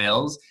word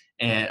sales,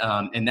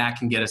 and that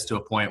can get us to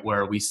a point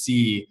where we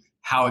see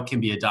how it can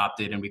be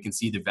adopted and we can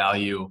see the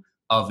value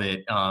of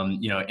it,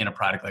 in a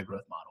product-led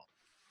growth model.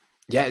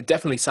 Yeah, it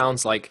definitely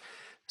sounds like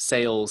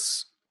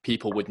sales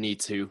people would need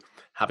to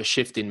have a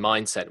shift in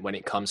mindset when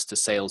it comes to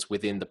sales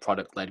within the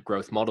product-led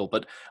growth model.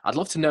 But I'd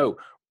love to know,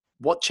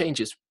 what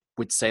changes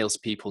would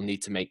salespeople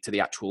need to make to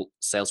the actual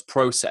sales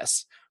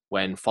process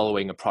when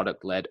following a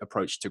product-led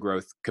approach to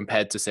growth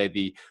compared to, say,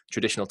 the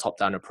traditional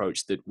top-down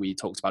approach that we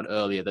talked about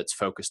earlier that's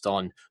focused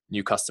on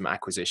new customer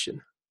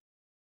acquisition?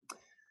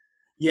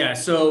 Yeah.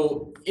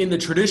 So in the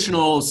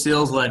traditional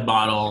sales-led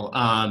model,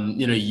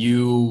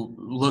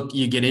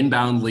 you get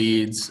inbound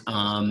leads,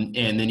 and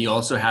then you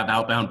also have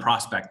outbound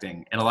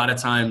prospecting. And a lot of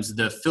times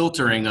the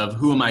filtering of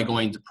who am I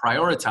going to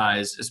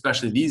prioritize,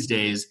 especially these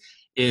days,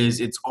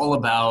 is it's all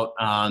about,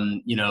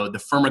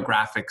 the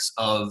firmographics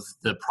of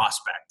the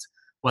prospect,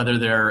 whether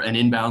they're an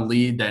inbound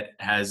lead that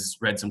has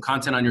read some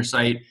content on your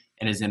site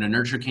and is in a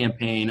nurture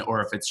campaign,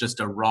 or if it's just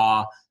a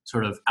raw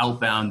sort of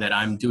outbound that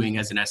I'm doing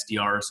as an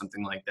SDR or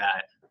something like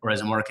that, or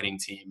as a marketing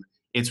team.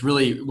 It's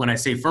really, when I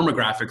say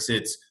firmographics,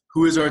 it's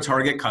who is our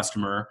target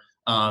customer,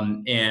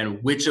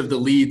 and which of the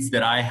leads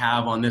that I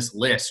have on this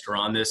list or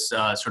on this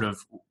sort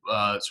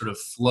of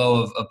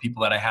flow of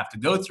people that I have to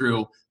go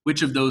through,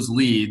 which of those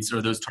leads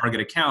or those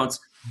target accounts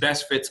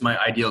best fits my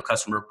ideal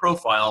customer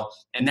profile,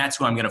 and that's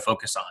who I'm going to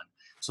focus on.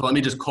 So let me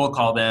just cold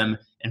call them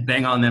and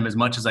bang on them as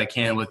much as I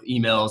can with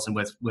emails and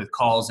with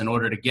calls in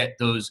order to get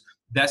those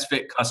best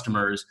fit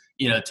customers,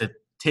 to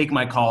take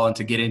my call and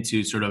to get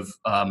into sort of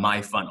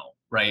my funnel,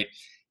 right?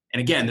 And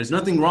again, there's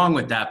nothing wrong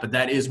with that, but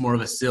that is more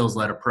of a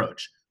sales-led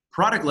approach.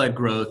 Product-led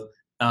growth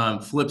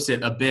flips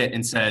it a bit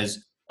and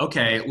says,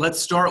 okay, let's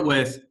start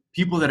with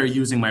people that are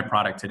using my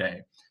product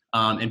today,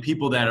 and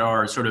people that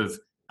are sort of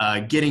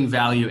getting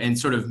value and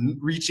sort of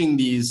reaching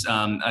these,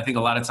 I think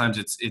a lot of times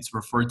it's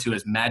referred to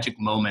as magic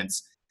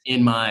moments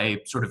in my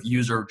sort of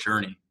user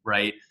journey,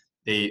 right?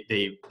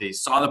 They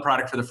saw the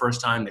product for the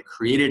first time, they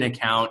created an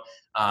account,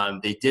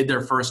 they did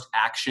their first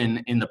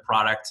action in the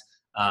product.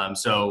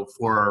 So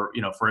for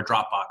a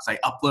Dropbox, I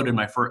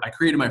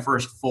created my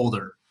first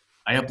folder.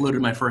 I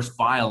uploaded my first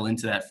file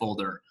into that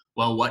folder.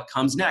 Well, what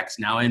comes next?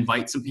 Now I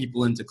invite some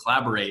people in to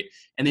collaborate.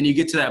 And then you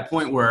get to that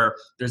point where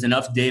there's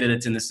enough data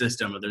that's in the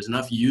system, or there's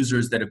enough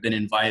users that have been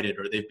invited,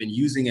 or they've been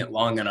using it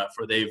long enough,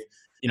 or they've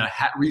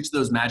reached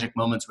those magic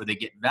moments where they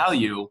get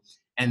value.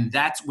 And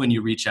that's when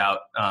you reach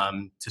out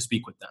to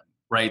speak with them,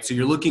 right? So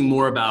you're looking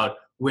more about,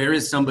 where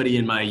is somebody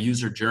in my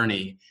user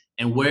journey,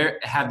 and where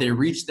have they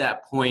reached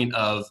that point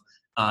of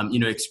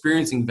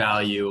experiencing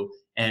value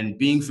and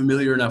being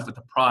familiar enough with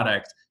the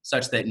product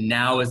such that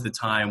now is the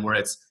time where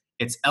it's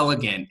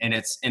elegant and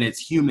it's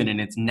human and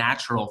it's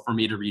natural for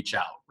me to reach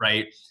out,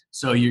 right?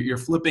 So you're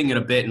flipping it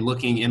a bit and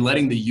looking and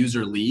letting the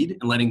user lead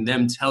and letting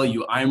them tell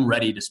you, I'm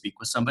ready to speak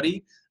with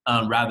somebody,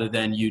 rather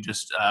than you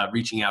just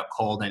reaching out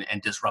cold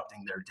and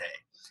disrupting their day.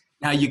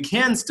 Now you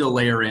can still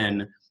layer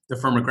in the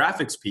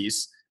firmographics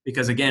piece,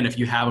 because again, if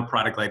you have a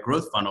product-led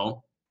growth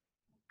funnel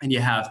and you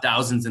have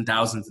thousands and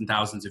thousands and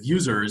thousands of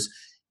users,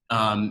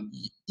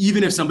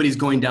 even if somebody's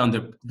going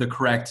down the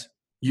correct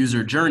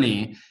user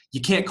journey, you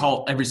can't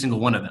call every single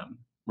one of them,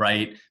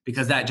 right?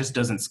 Because that just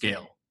doesn't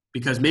scale.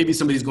 Because maybe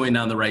somebody's going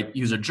down the right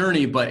user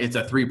journey, but it's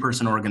a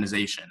 3-person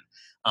organization.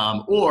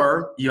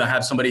 Or you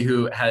have somebody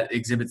who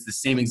exhibits the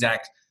same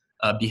exact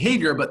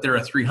behavior, but they're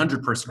a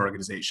 300-person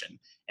organization.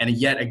 And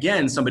yet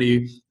again,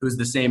 somebody who's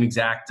the same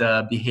exact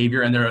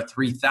behavior and they're a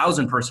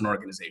 3,000-person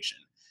organization.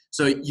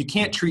 So you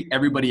can't treat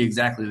everybody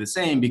exactly the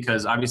same,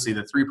 because obviously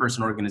the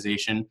 3-person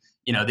organization,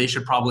 they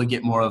should probably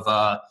get more of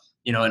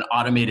an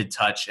automated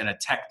touch and a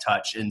tech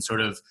touch and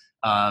sort of,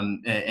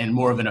 and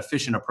more of an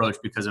efficient approach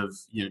because of,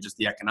 just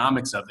the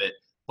economics of it.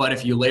 But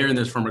if you layer in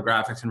those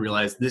firmographics and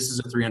realize this is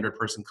a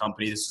 300-person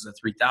company, this is a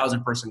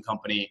 3,000-person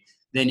company,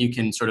 then you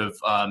can sort of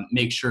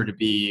make sure to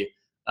be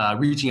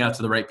reaching out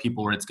to the right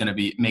people where it's going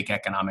to make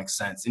economic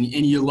sense. And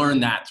you learn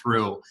that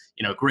through,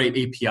 great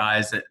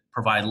APIs that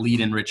provide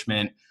lead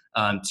enrichment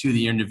to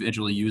the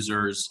individual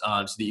users,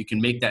 so that you can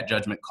make that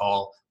judgment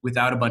call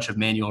without a bunch of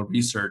manual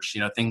research,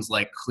 things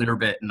like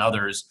Clearbit and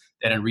others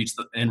that enrich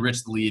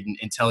the lead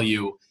and tell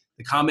you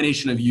the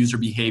combination of user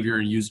behavior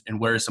and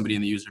where is somebody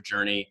in the user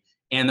journey,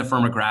 and the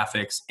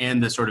firmographics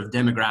and the sort of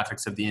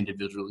demographics of the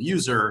individual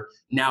user.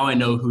 Now I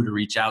know who to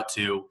reach out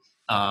to,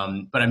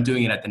 but I'm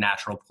doing it at the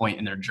natural point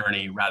in their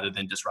journey rather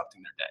than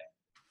disrupting their day.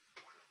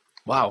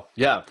 Wow.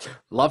 Yeah.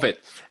 Love it.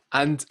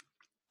 And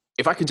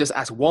if I can just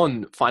ask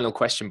one final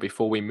question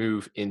before we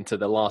move into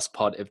the last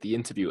part of the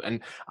interview, and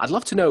I'd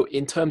love to know,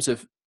 in terms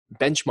of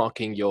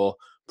benchmarking your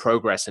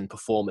progress and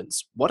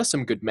performance, what are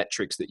some good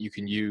metrics that you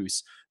can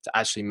use to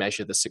actually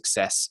measure the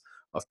success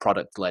of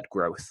product-led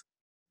growth?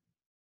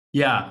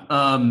 Yeah.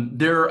 At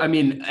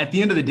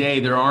the end of the day,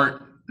 there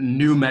aren't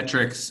new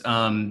metrics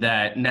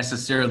that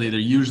necessarily, there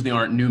usually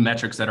aren't new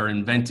metrics that are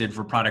invented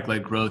for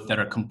product-led growth that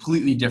are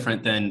completely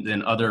different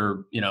than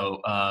other,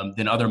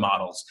 than other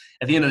models.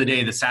 At the end of the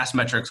day, the SaaS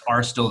metrics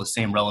are still the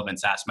same relevant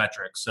SaaS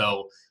metrics.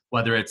 So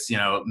whether it's,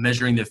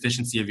 measuring the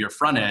efficiency of your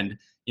front end,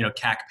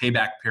 CAC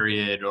payback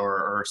period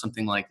or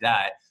something like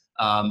that,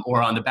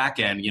 or on the back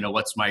end,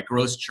 what's my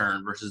gross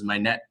churn versus my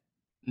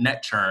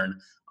net churn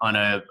on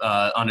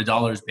a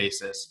dollars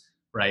basis,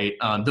 right?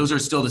 Those are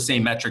still the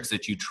same metrics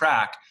that you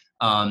track.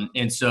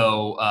 And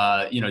so,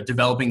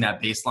 developing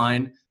that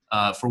baseline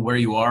for where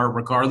you are,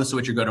 regardless of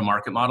what your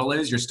go-to-market model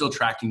is, you're still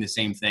tracking the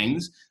same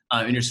things,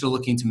 and you're still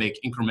looking to make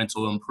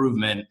incremental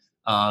improvement,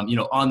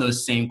 on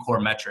those same core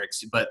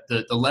metrics. But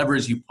the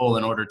levers you pull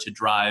in order to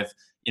drive,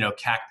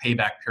 CAC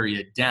payback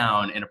period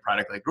down in a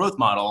product-led growth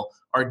model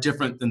are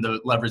different than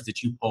the levers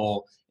that you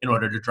pull in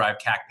order to drive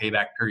CAC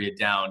payback period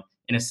down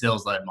in a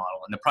sales-led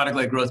model. In the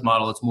product-led growth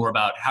model, it's more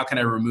about how can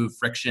I remove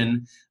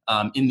friction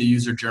in the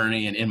user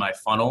journey and in my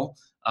funnel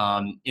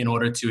in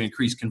order to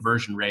increase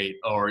conversion rate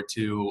or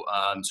to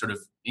sort of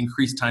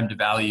increase time to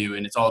value.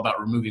 And it's all about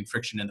removing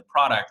friction in the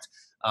product.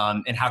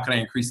 And how can I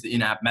increase the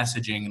in-app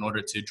messaging in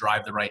order to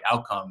drive the right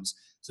outcomes?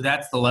 So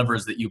that's the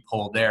levers that you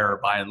pull there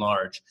by and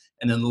large.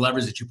 And then the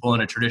levers that you pull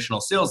in a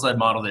traditional sales-led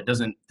model that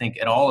doesn't think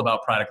at all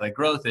about product-led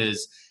growth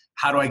is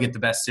how do I get the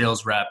best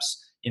sales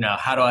reps?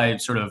 How do I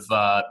sort of,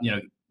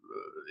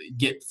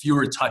 get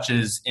fewer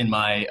touches in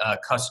my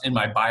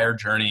buyer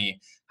journey?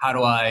 How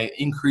do I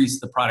increase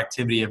the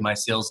productivity of my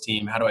sales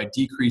team? How do I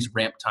decrease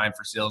ramp time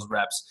for sales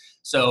reps?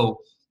 So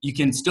you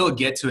can still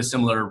get to a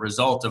similar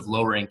result of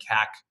lowering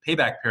CAC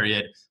payback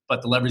period,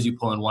 but the levers you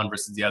pull in one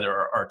versus the other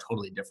are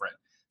totally different.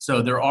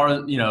 So there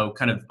are,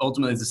 kind of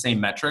ultimately the same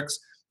metrics.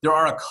 There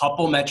are a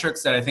couple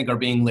metrics that I think are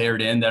being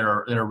layered in that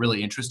are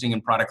really interesting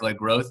in product-led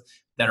growth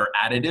that are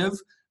additive.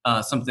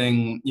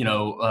 Something,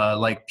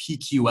 like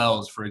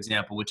PQLs, for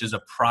example, which is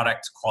a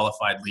product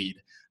qualified lead,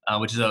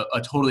 which is a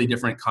totally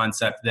different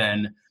concept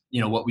than,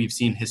 what we've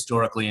seen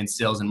historically in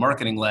sales and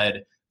marketing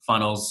led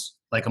funnels,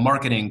 like a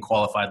marketing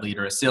qualified lead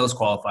or a sales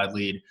qualified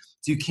lead.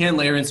 So you can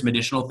layer in some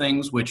additional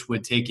things, which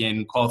would take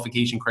in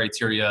qualification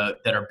criteria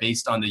that are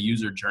based on the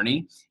user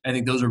journey. I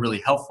think those are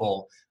really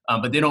helpful,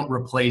 but they don't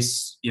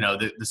replace,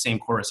 the same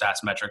core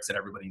SaaS metrics that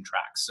everybody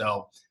tracks.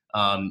 So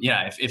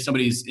if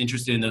somebody's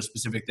interested in those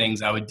specific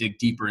things, I would dig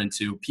deeper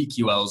into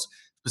PQLs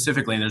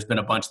specifically. And there's been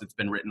a bunch that's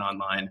been written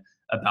online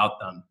about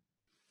them.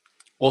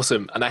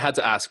 Awesome. And I had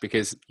to ask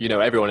because,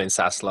 everyone in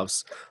SaaS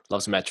loves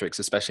metrics,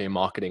 especially in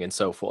marketing and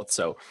so forth.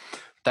 So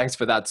thanks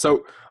for that.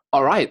 So,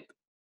 all right.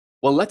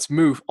 Well, let's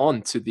move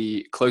on to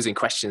the closing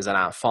questions and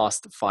our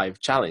Fast 5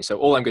 challenge. So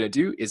all I'm going to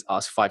do is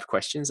ask 5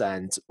 questions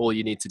and all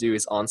you need to do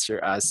is answer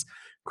as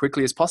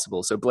quickly as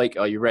possible. So Blake,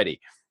 are you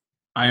ready?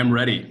 I am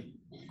ready.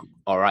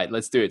 All right,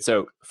 let's do it.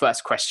 So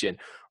first question,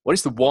 what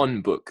is the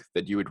one book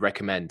that you would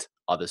recommend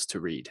others to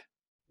read?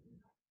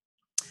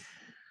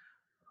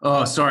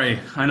 Oh, sorry.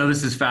 I know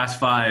this is Fast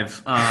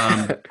 5.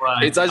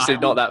 It's actually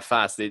not that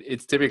fast.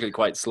 It's typically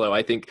quite slow.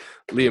 I think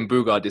Liam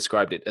Bugard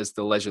described it as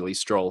the leisurely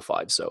stroll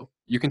 5. So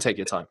you can take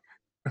your time.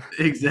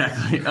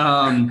 Exactly.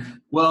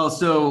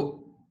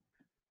 So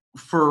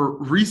for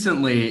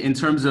recently, in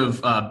terms of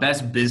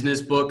best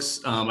business books,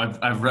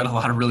 I've read a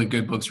lot of really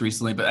good books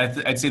recently, but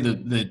I'd say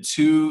the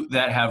two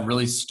that have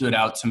really stood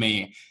out to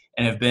me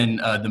and have been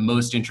the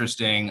most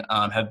interesting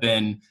have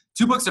been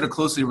 2 books that are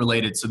closely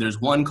related. So there's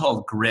one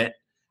called Grit,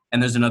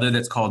 and there's another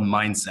that's called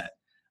Mindset.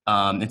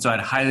 And so I'd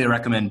highly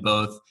recommend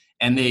both.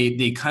 And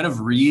they kind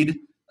of read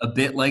a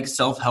bit like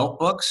self-help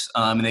books,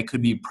 and they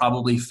could be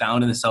probably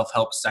found in the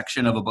self-help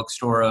section of a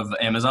bookstore of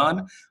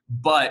Amazon.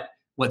 But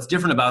what's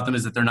different about them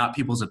is that they're not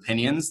people's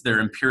opinions,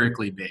 they're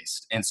empirically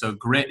based. And so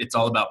Grit, it's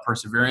all about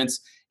perseverance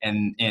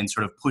and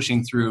sort of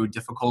pushing through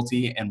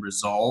difficulty and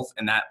resolve.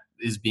 And that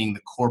is being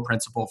the core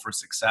principle for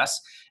success.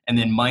 And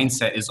then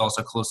Mindset is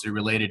also closely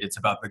related. It's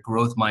about the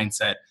growth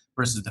mindset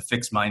versus the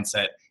fixed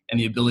mindset and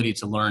the ability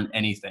to learn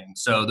anything.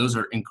 So those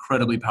are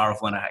incredibly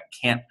powerful, and I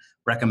can't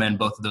recommend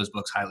both of those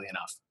books highly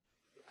enough.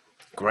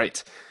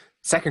 Great.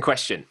 Second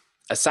question,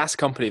 a SaaS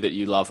company that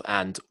you love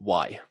and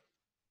why?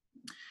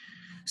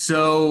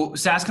 So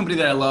SaaS company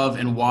that I love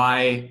and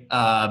why,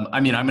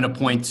 I'm going to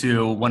point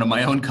to one of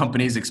my own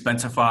companies,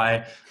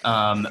 Expensify.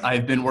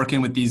 I've been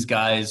working with these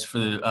guys for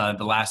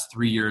the last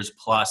 3 years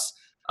plus,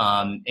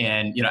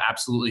 and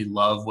absolutely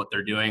love what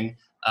they're doing.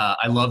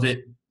 I love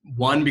it,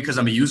 one, because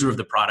I'm a user of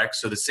the product.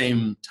 So the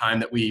same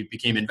time that we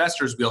became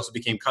investors, we also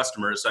became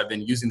customers. So I've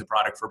been using the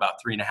product for about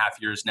 3.5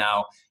 years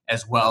now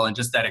as well. And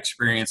just that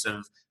experience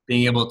of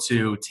being able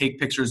to take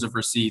pictures of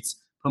receipts,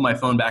 put my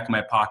phone back in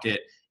my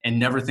pocket, and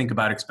never think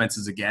about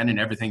expenses again, and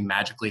everything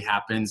magically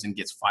happens and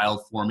gets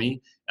filed for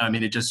me. I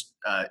mean, it just,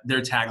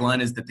 their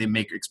tagline is that they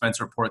make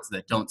expense reports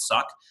that don't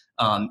suck.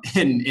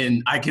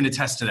 And I can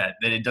attest to that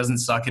it doesn't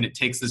suck, and it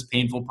takes this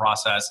painful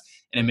process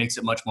and it makes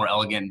it much more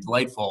elegant and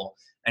delightful.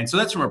 And so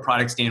that's from a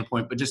product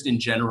standpoint, but just in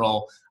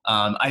general,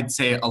 I'd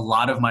say a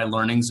lot of my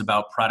learnings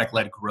about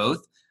product-led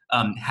growth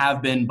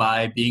have been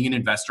by being an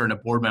investor and a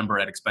board member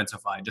at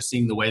Expensify, just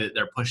seeing the way that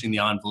they're pushing the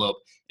envelope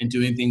and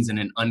doing things in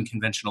an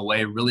unconventional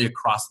way, really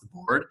across the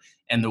board,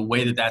 and the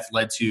way that that's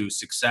led to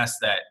success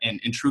and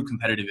true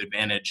competitive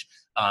advantage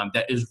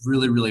that is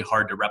really, really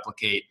hard to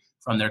replicate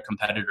from their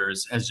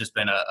competitors has just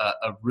been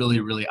a really,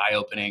 really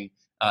eye-opening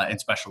and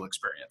special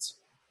experience.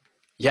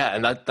 Yeah,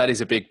 and that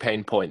is a big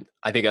pain point.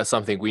 I think that's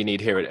something we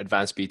need here at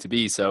Advanced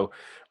B2B. So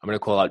I'm going to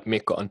call out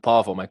Mikko and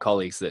Paavo, my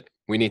colleagues, that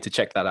we need to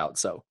check that out.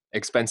 So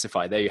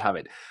Expensify, there you have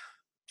it.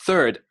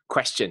 Third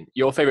question,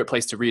 your favorite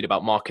place to read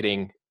about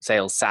marketing,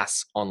 sales,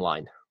 SaaS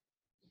online?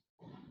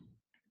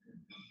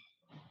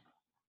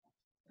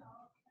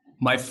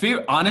 My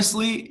favorite,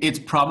 honestly, it's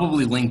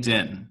probably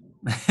LinkedIn.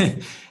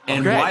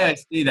 And Okay. why I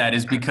say that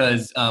is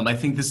because I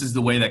think this is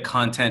the way that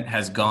content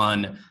has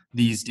gone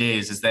these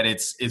days, is that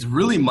it's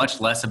really much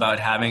less about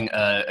having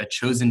a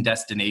chosen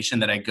destination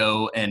that I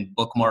go and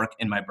bookmark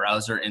in my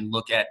browser and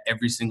look at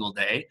every single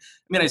day.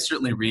 I mean, I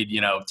certainly read,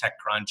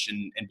 TechCrunch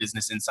and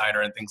Business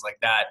Insider and things like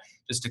that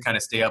just to kind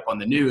of stay up on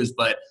the news.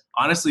 But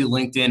honestly,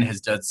 LinkedIn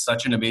has done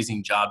such an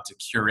amazing job to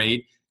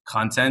curate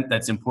content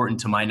that's important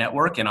to my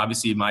network. And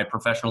obviously my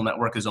professional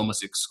network is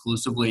almost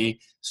exclusively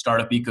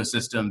startup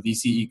ecosystem,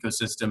 VC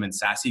ecosystem, and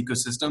SaaS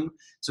ecosystem.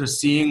 So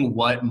seeing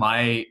what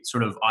my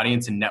sort of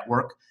audience and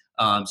network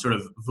sort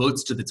of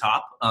votes to the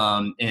top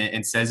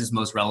and says is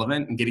most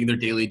relevant, and getting their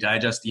daily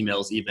digest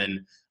emails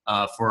even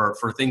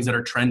for things that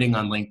are trending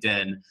on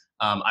LinkedIn,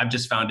 I've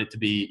just found it to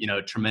be,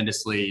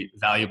 tremendously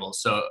valuable.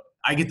 So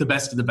I get the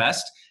best of the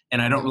best,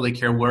 and I don't really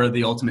care where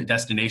the ultimate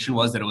destination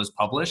was that it was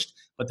published,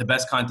 but the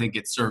best content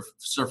gets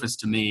surfaced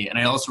to me. And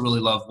I also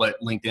really love what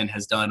LinkedIn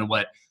has done and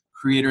what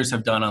creators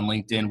have done on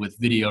LinkedIn with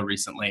video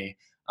recently.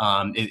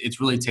 It's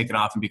really taken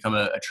off and become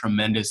a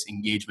tremendous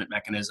engagement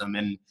mechanism.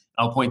 And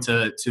I'll point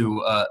to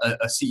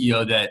a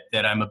CEO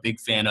that I'm a big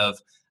fan of,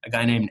 a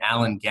guy named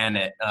Alan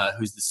Gannett,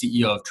 who's the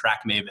CEO of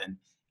TrackMaven.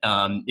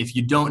 If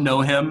you don't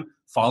know him,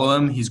 follow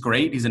him. He's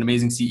great. He's an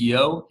amazing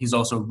CEO. He's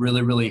also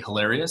really, really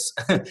hilarious.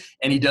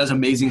 And he does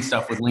amazing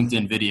stuff with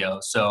LinkedIn video.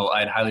 So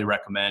I'd highly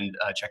recommend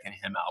checking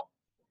him out.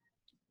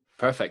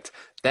 Perfect.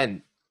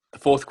 Then the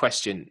fourth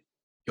question,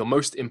 your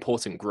most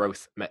important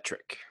growth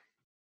metric.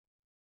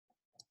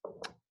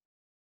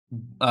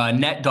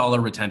 Net dollar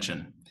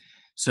retention.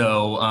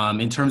 So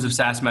in terms of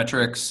SaaS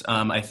metrics,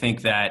 I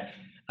think that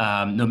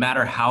no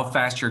matter how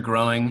fast you're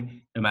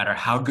growing, no matter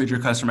how good your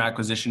customer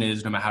acquisition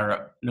is, no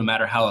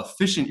matter how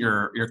efficient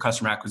your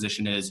customer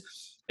acquisition is,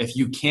 if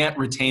you can't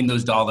retain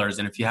those dollars,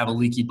 and if you have a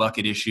leaky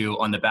bucket issue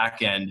on the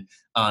back end,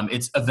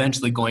 it's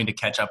eventually going to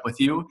catch up with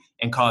you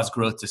and cause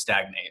growth to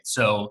stagnate.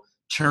 So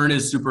churn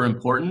is super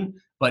important,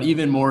 but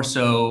even more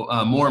so,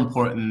 more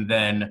important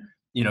than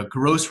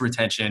gross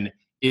retention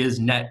is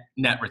net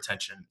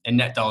retention and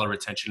net dollar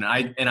retention.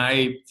 And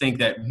I think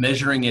that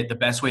measuring it, the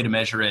best way to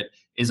measure it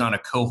is on a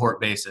cohort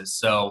basis.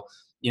 So,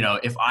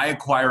 if I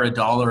acquire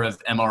 $1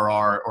 of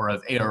MRR or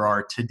of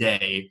ARR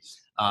today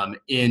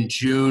in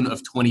June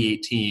of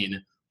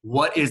 2018,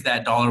 what is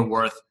that dollar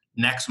worth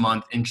next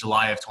month in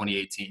July of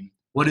 2018?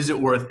 What is it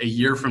worth a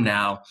year from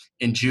now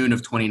in June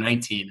of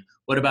 2019?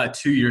 What about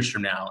 2 years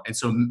from now? And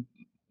so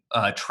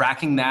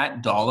tracking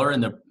that dollar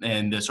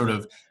and the sort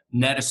of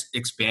net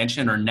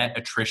expansion or net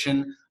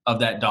attrition of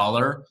that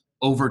dollar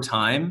over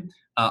time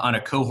on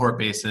a cohort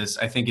basis,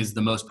 I think is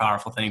the most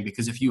powerful thing.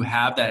 Because if you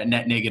have that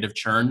net negative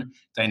churn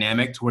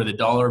dynamic to where the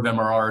dollar of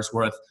MRR is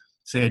worth,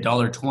 say,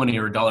 $1.20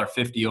 or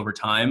 $1.50 over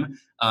time,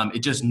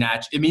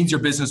 it means your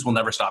business will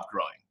never stop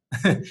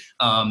growing.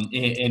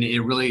 and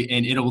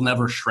it will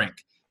never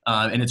shrink.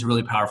 And it's a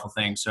really powerful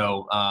thing.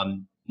 So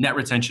net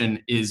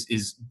retention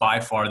is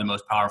by far the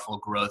most powerful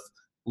growth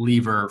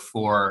lever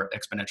for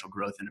exponential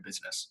growth in a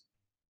business.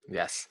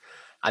 Yes.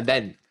 And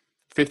then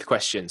fifth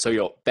question. So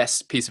your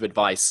best piece of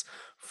advice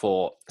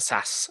for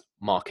SaaS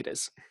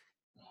marketers?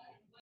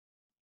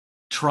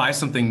 Try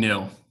something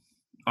new,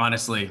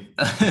 honestly.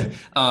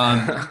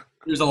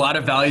 There's a lot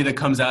of value that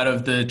comes out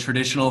of the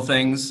traditional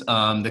things,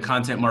 the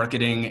content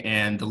marketing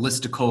and the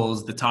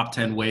listicles, the top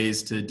 10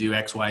 ways to do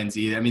X, Y, and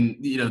Z. I mean,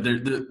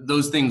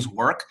 those things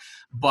work,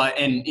 but I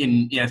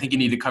think you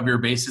need to cover your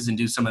bases and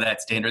do some of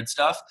that standard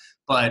stuff,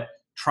 but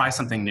try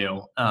something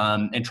new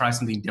and try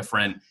something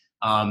different.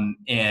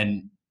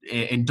 And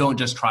don't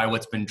just try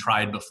what's been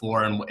tried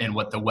before and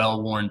what the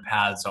well-worn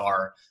paths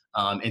are,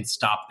 and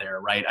stop there,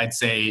 right? I'd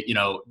say,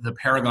 the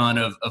paragon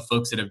of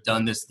folks that have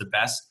done this the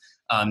best,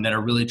 that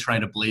are really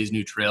trying to blaze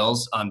new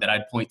trails, that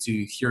I'd point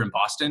to here in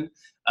Boston,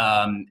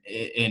 and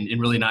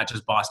really not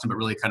just Boston, but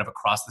really kind of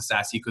across the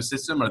SaaS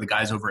ecosystem, are the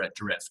guys over at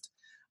Drift.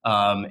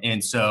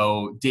 And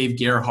so Dave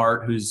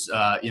Gerhardt, who's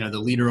the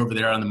leader over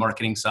there on the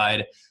marketing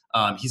side,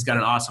 he's got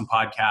an awesome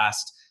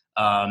podcast.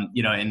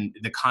 And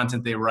the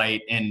content they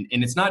write, and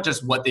it's not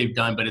just what they've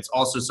done, but it's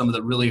also some of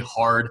the really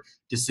hard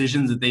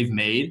decisions that they've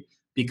made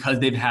because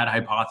they've had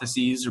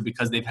hypotheses or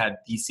because they've had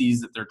theses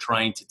that they're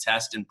trying to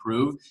test and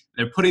prove.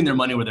 They're putting their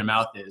money where their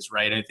mouth is,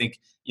 right? I think,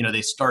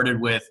 they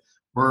started with,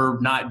 we're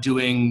not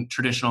doing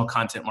traditional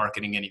content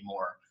marketing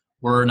anymore.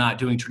 We're not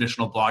doing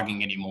traditional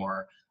blogging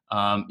anymore.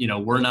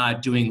 We're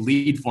not doing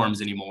lead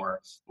forms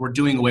anymore. We're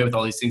doing away with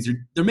all these things.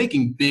 They're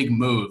making big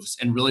moves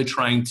and really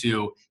trying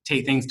to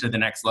take things to the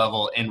next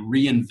level and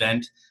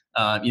reinvent,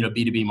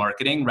 B2B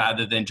marketing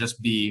rather than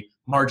just be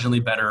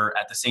marginally better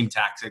at the same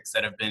tactics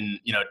that have been,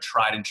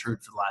 tried and true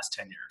for the last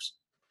 10 years.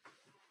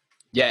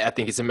 Yeah, I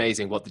think it's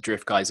amazing what the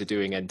Drift guys are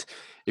doing. And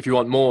if you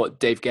want more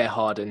Dave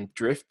Gerhard and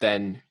Drift,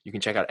 then you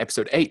can check out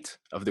episode 8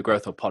 of the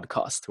Growth Hub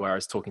podcast, where I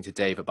was talking to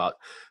Dave about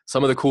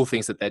some of the cool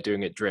things that they're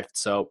doing at Drift.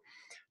 So,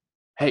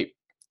 hey,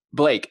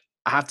 Blake,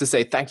 I have to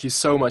say thank you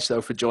so much, though,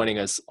 for joining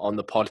us on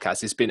the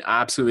podcast. It's been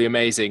absolutely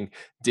amazing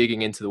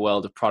digging into the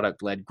world of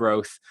product-led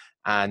growth.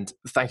 And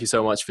thank you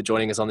so much for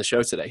joining us on the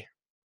show today.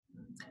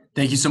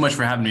 Thank you so much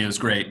for having me. It was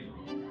great.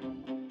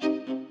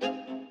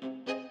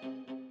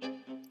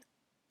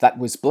 That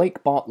was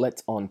Blake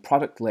Bartlett on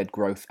product-led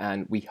growth,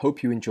 and we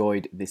hope you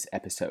enjoyed this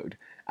episode.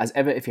 As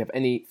ever, if you have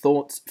any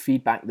thoughts,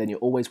 feedback, then you're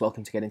always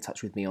welcome to get in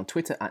touch with me on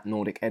Twitter at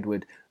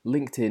NordicEdward,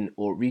 LinkedIn,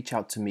 or reach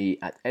out to me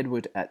at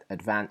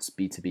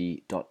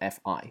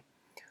edward@advancedb2b.fi.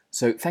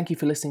 So thank you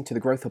for listening to the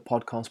Growth Hub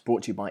podcast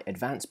brought to you by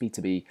Advanced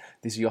B2B.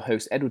 This is your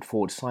host, Edward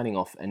Ford, signing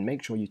off, and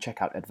make sure you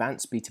check out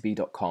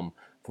advancedb2b.com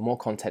for more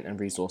content and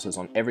resources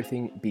on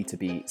everything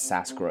B2B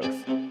SaaS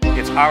growth.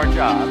 It's our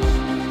jobs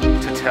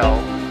to tell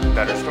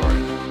better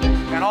stories.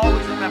 And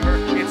always remember,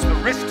 it's the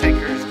risk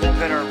takers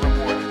that are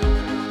rewarded.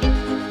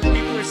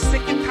 People are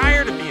sick and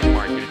tired of being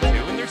marketed to,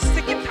 and they're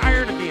sick and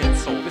tired of being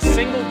sold. The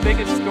single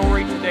biggest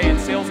story today in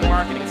sales and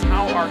marketing is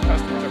how our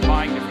customers